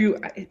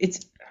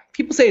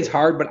 people say it's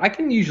hard, but I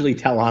can usually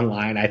tell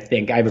online. I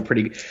think I have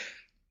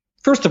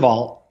first of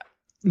all,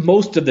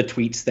 most of the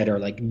tweets that are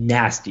like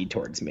nasty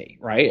towards me,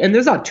 right? And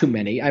there's not too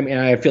many. I mean,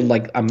 I feel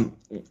like I'm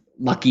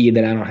lucky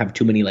that I don't have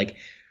too many like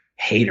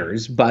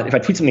haters, but if I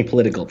tweet something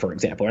political, for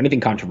example, or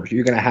anything controversial,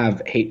 you're going to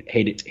have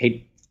hater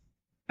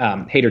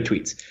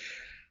tweets.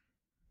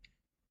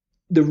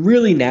 The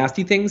really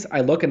nasty things,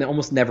 I look and they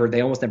almost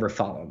never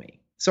follow me.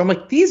 So I'm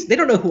like, they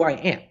don't know who I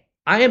am.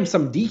 I am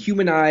some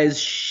dehumanized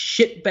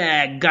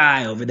shitbag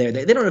guy over there.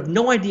 They don't have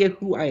no idea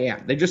who I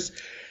am.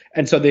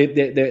 And so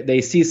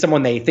they see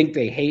someone they think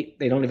they hate.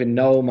 They don't even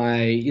know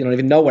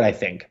what I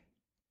think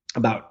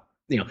about,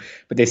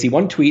 but they see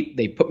one tweet,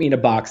 they put me in a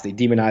box, they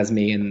demonize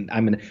me, and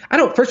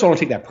first of all, I don't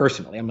take that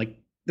personally. I'm like,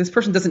 this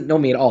person doesn't know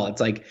me at all.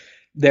 It's like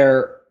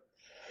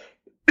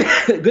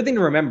a good thing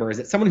to remember is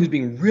that someone who's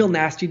being real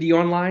nasty to you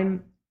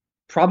online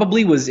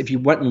probably was, if you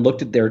went and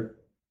looked at their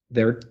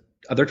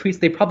other tweets,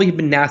 they probably have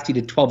been nasty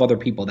to 12 other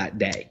people that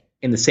day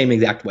in the same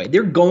exact way.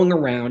 They're going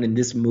around in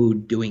this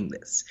mood doing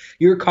this.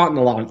 You're caught in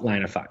the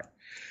line of fire.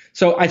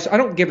 So I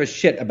don't give a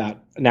shit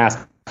about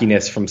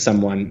nastiness from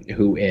someone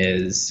who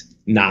is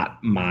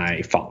not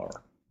my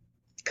follower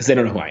because they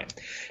don't know who I am.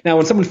 Now,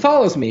 when someone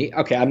follows me,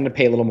 okay, I'm going to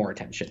pay a little more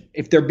attention.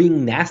 If they're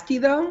being nasty,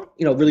 though,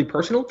 really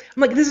personal,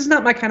 I'm like, this is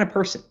not my kind of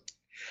person.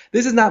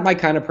 This is not my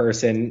kind of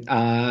person.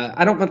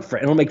 I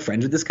don't make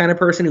friends with this kind of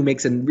person who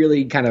makes a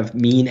really kind of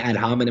mean ad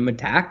hominem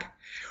attack,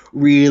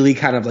 really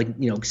kind of like,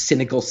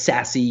 cynical,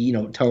 sassy,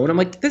 tone. I'm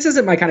like, this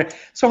isn't my kind of,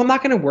 so I'm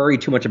not going to worry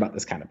too much about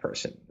this kind of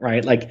person.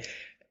 Right. Like,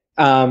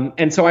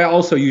 and so I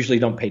also usually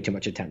don't pay too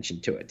much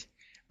attention to it.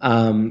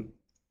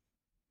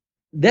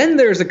 Then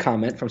there's a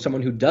comment from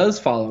someone who does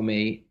follow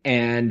me,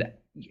 and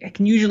I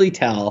can usually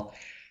tell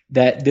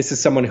that this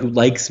is someone who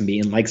likes me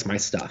and likes my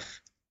stuff.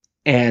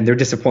 And they're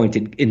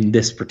disappointed in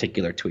this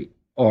particular tweet,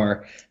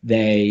 or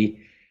they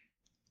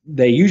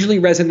usually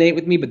resonate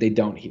with me, but they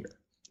don't here,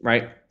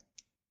 right?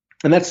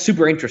 And that's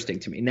super interesting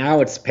to me. Now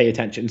it's pay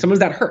attention.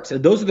 Sometimes that hurts. So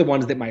those are the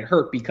ones that might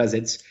hurt because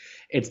it's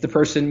the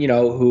person,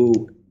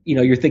 who,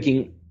 you're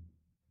thinking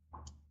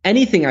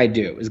anything I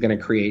do is going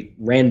to create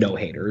rando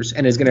haters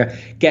and is going to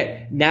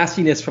get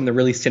nastiness from the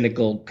really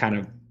cynical kind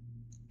of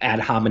ad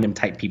hominem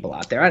type people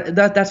out there.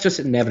 That's just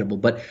inevitable.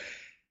 But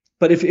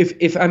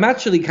if I'm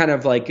actually kind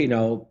of like,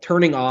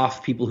 turning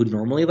off people who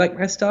normally like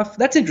my stuff,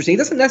 that's interesting. It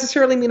doesn't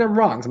necessarily mean I'm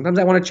wrong. Sometimes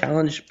I want to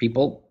challenge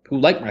people who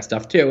like my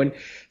stuff too. And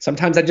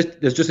sometimes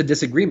there's just a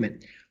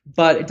disagreement,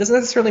 but it doesn't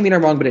necessarily mean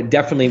I'm wrong, but it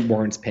definitely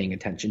warrants paying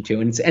attention to.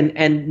 And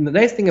the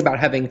nice thing about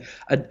having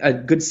a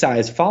good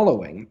size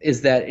following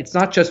is that it's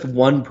not just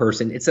one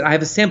person. It's that I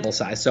have a sample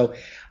size. So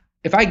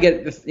if I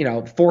get,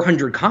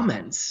 400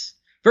 comments,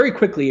 very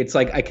quickly, it's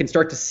like I can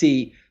start to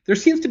see there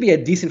seems to be a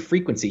decent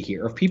frequency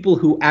here of people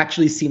who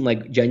actually seem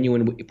like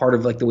genuine part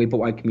of like the Wait But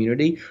Why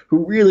community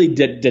who really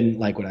didn't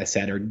like what I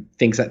said or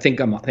think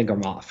I'm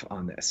off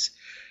on this,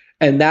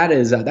 and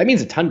that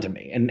means a ton to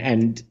me,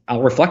 and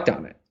I'll reflect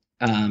on it,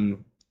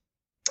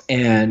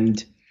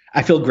 and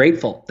I feel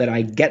grateful that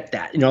I get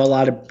that. A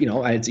lot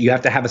of you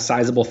have to have a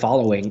sizable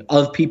following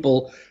of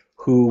people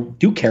who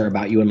do care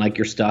about you and like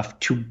your stuff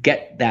to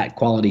get that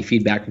quality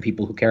feedback from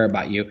people who care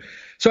about you.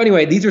 So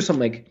anyway, these are some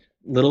like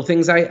little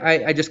things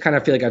I just kind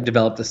of feel like I've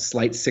developed a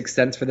slight sixth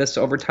sense for this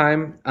over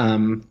time.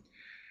 And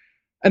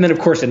then of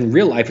course in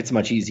real life it's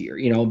much easier,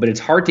 but it's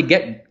hard to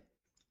get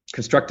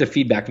constructive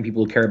feedback from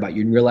people who care about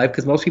you in real life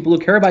because most people who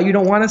care about you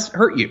don't want to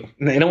hurt you.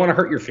 They don't want to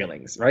hurt your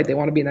feelings, right? They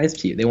want to be nice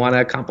to you. They want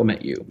to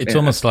compliment you. It's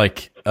almost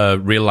like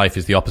real life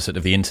is the opposite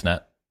of the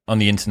internet. On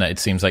the internet, it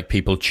seems like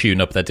people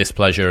tune up their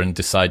displeasure and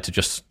decide to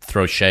just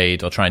throw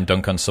shade or try and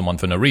dunk on someone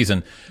for no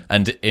reason.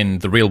 And in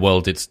the real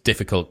world, it's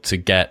difficult to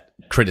get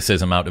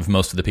criticism out of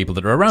most of the people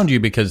that are around you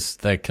because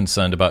they're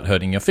concerned about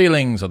hurting your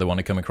feelings or they want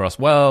to come across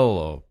well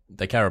or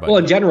they care about you.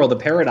 Well, in general, the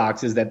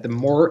paradox is that the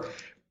more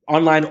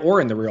online or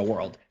in the real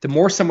world, the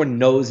more someone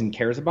knows and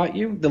cares about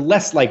you, the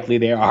less likely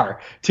they are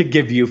to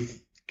give you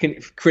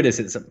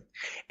criticism.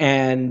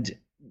 And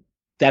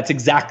that's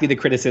exactly the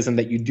criticism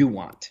that you do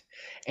want.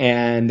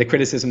 And the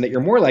criticism that you're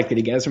more likely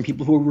to get is from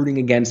people who are rooting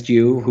against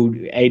you,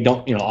 who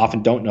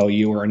often don't know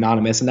you or are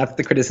anonymous, and that's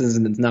the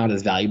criticism that's not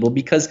as valuable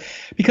because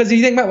if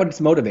you think about what it's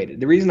motivated.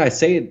 The reason I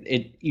say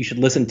it you should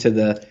listen to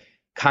the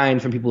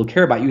kind from people who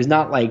care about you is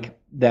not like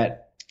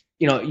that.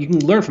 You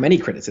can learn from any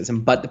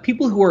criticism, but the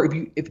people who are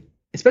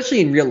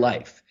especially in real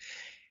life,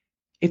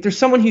 if there's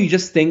someone who you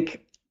just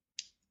think,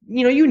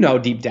 you know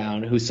deep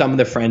down who some of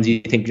the friends you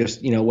think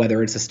just,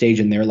 whether it's a stage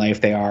in their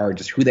life they are, or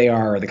just who they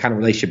are, or the kind of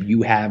relationship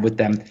you have with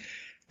them,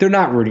 they're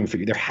not rooting for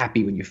you. They're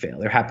happy when you fail.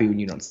 They're happy when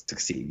you don't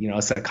succeed.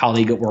 It's a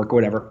colleague at work or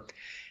whatever.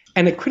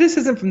 And the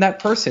criticism from that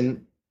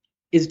person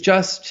is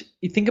just,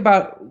 you think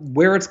about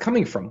where it's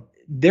coming from.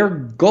 Their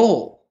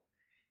goal,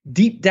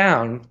 deep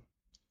down,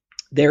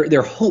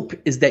 their hope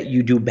is that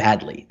you do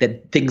badly,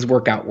 that things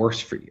work out worse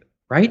for you,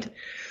 right?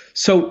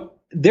 So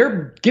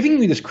they're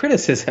giving you this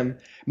criticism.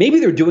 Maybe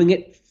they're doing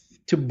it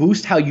to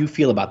boost how you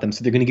feel about them.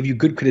 So they're going to give you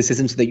good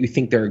criticism so that you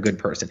think they're a good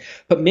person.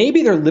 But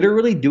maybe they're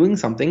literally doing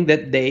something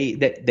that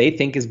they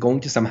think is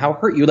going to somehow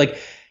hurt you. Like,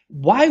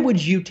 why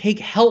would you take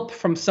help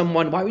from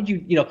someone? Why would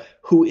you,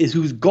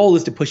 whose goal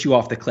is to push you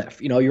off the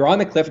cliff? You're on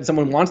the cliff and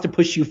someone wants to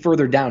push you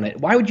further down it.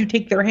 Why would you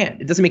take their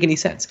hand? It doesn't make any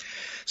sense.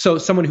 So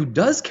someone who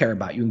does care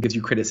about you and gives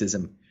you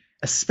criticism,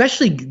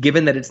 especially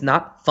given that it's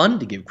not fun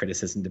to give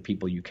criticism to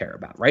people you care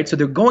about, right? So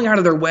they're going out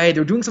of their way.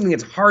 They're doing something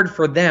that's hard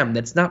for them,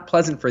 that's not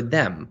pleasant for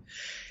them.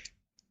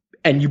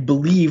 And you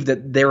believe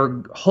that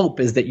their hope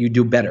is that you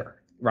do better,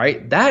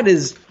 right? That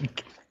is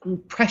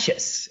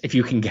precious if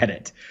you can get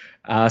it.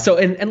 So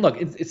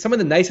look, it's some of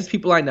the nicest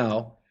people I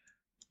know.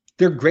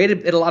 They're great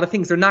at a lot of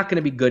things. They're not going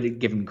to be good at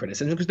giving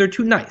criticism because they're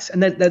too nice.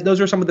 And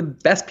those are some of the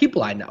best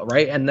people I know,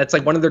 right? And that's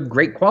like one of their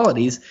great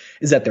qualities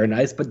is that they're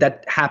nice, but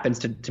that happens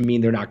to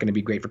mean they're not going to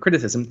be great for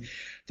criticism.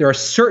 There are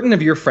certain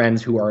of your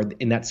friends who are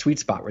in that sweet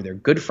spot where they're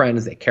good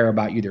friends, they care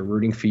about you, they're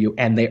rooting for you,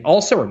 and they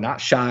also are not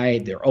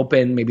shy, they're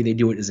open. Maybe they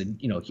do it as in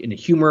a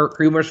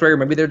humorous way, or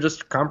maybe they're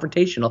just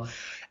confrontational.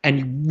 And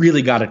you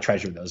really got to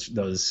treasure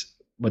those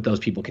what those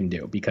people can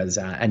do because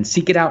and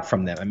seek it out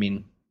from them. I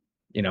mean,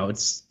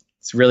 it's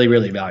really,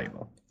 really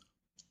valuable.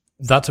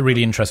 That's a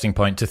really interesting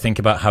point to think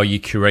about how you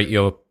curate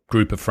your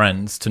group of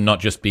friends to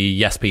not just be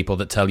yes people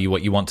that tell you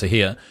what you want to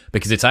hear,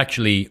 because it's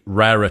actually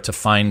rarer to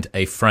find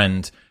a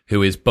friend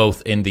who is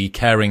both in the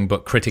caring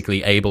but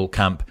critically able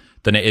camp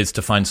than it is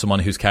to find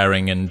someone who's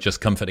caring and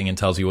just comforting and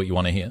tells you what you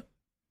want to hear.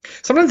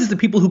 Sometimes it's the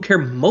people who care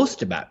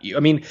most about you. I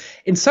mean,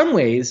 in some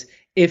ways,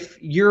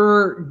 if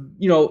you're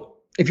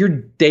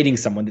dating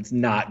someone that's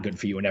not good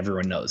for you and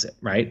everyone knows it,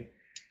 right?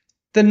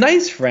 The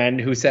nice friend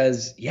who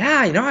says,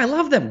 yeah, I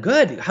love them.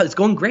 Good. It's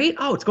going great.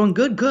 Oh, it's going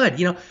good.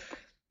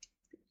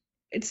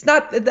 That's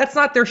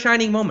not their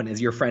shining moment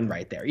as your friend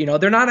right there.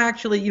 They're not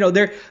actually,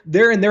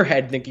 they're in their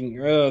head thinking,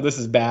 oh, this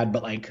is bad,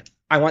 but like,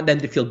 I want them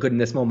to feel good in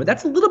this moment.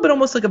 That's a little bit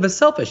almost like of a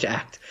selfish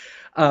act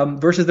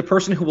versus the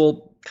person who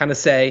will kind of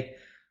say,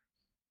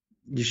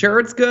 you sure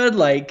it's good?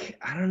 Like,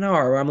 I don't know,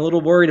 or I'm a little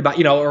worried about,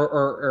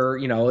 or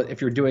if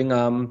you're doing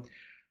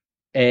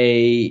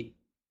if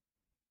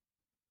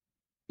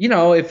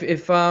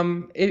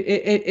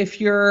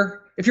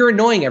you're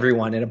annoying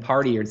everyone at a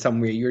party or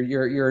somewhere,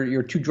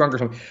 you're too drunk or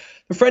something.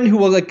 A friend who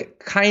will like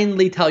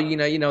kindly tell you,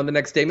 the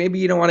next day, maybe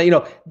you don't want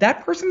to,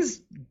 that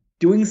person's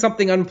doing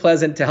something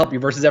unpleasant to help you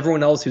versus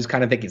everyone else who's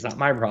kind of thinking it's not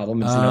my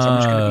problem. It's, so I'm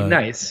just going to be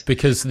nice.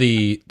 Because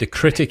the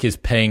critic is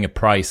paying a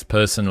price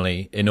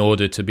personally in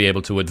order to be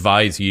able to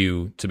advise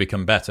you to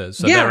become better.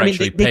 So they're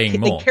actually paying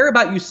more. They care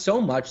about you so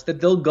much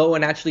that they'll go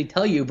and actually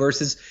tell you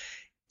versus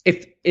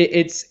if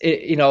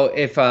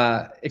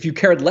you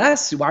cared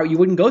less, why you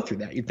wouldn't go through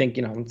that? You'd think,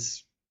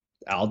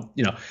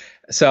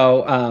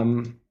 So, I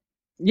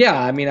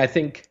mean, I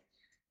think,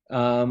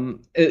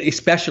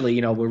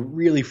 especially, we're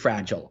really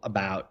fragile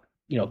about,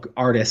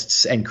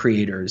 artists and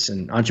creators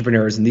and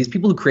entrepreneurs and these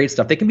people who create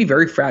stuff. They can be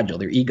very fragile.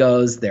 Their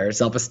egos, their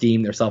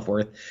self-esteem, their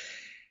self-worth.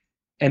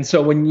 And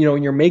so when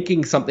you're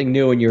making something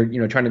new and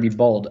you're trying to be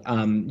bold,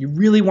 you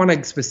really want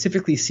to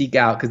specifically seek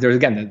out, because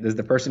there's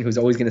the person who's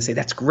always going to say,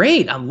 that's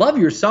great, I love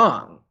your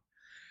song,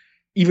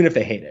 even if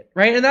they hate it,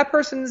 right? And that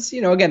person's,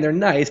 again, they're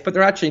nice, but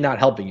they're actually not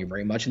helping you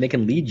very much, and they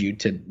can lead you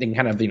to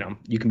kind of,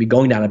 you can be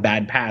going down a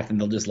bad path and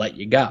they'll just let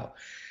you go.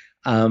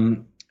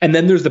 And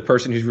then there's the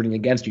person who's rooting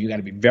against you. You got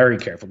to be very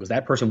careful because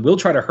that person will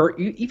try to hurt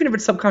you, even if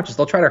it's subconscious.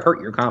 They'll try to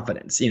hurt your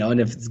confidence, and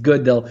if it's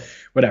good, they'll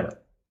whatever.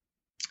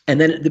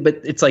 And then,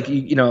 but it's like,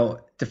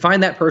 to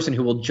find that person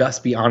who will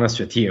just be honest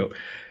with you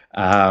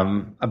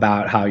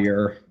about how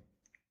you're,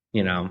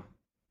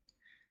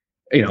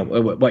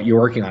 what you're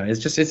working on.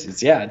 It's just,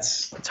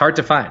 it's hard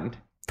to find.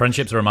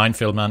 Friendships are a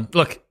minefield, man.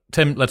 Look,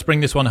 Tim, let's bring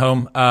this one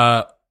home.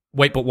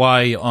 Wait, but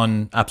why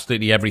on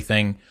absolutely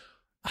everything?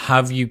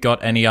 Have you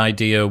got any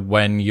idea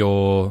when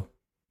your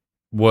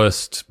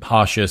worst,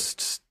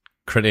 harshest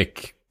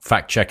critic,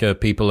 fact checker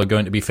people are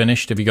going to be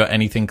finished? Have you got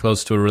anything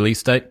close to a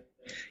release date?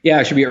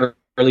 Yeah, it should be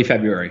early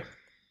February.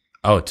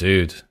 Oh,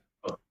 dude.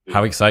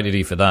 How excited are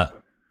you for that?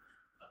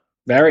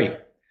 Very.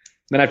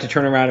 Then I have to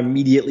turn around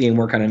immediately and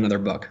work on another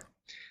book.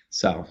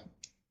 So.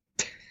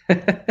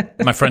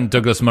 My friend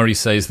Douglas Murray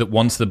says that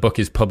once the book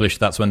is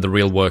published, that's when the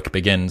real work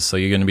begins. So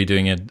you're going to be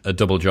doing a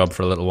double job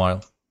for a little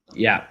while.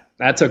 Yeah,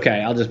 that's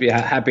okay. I'll just be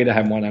happy to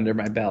have one under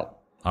my belt.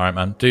 All right,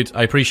 man. Dude,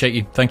 I appreciate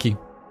you. Thank you.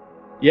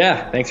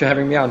 Yeah, thanks for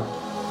having me on.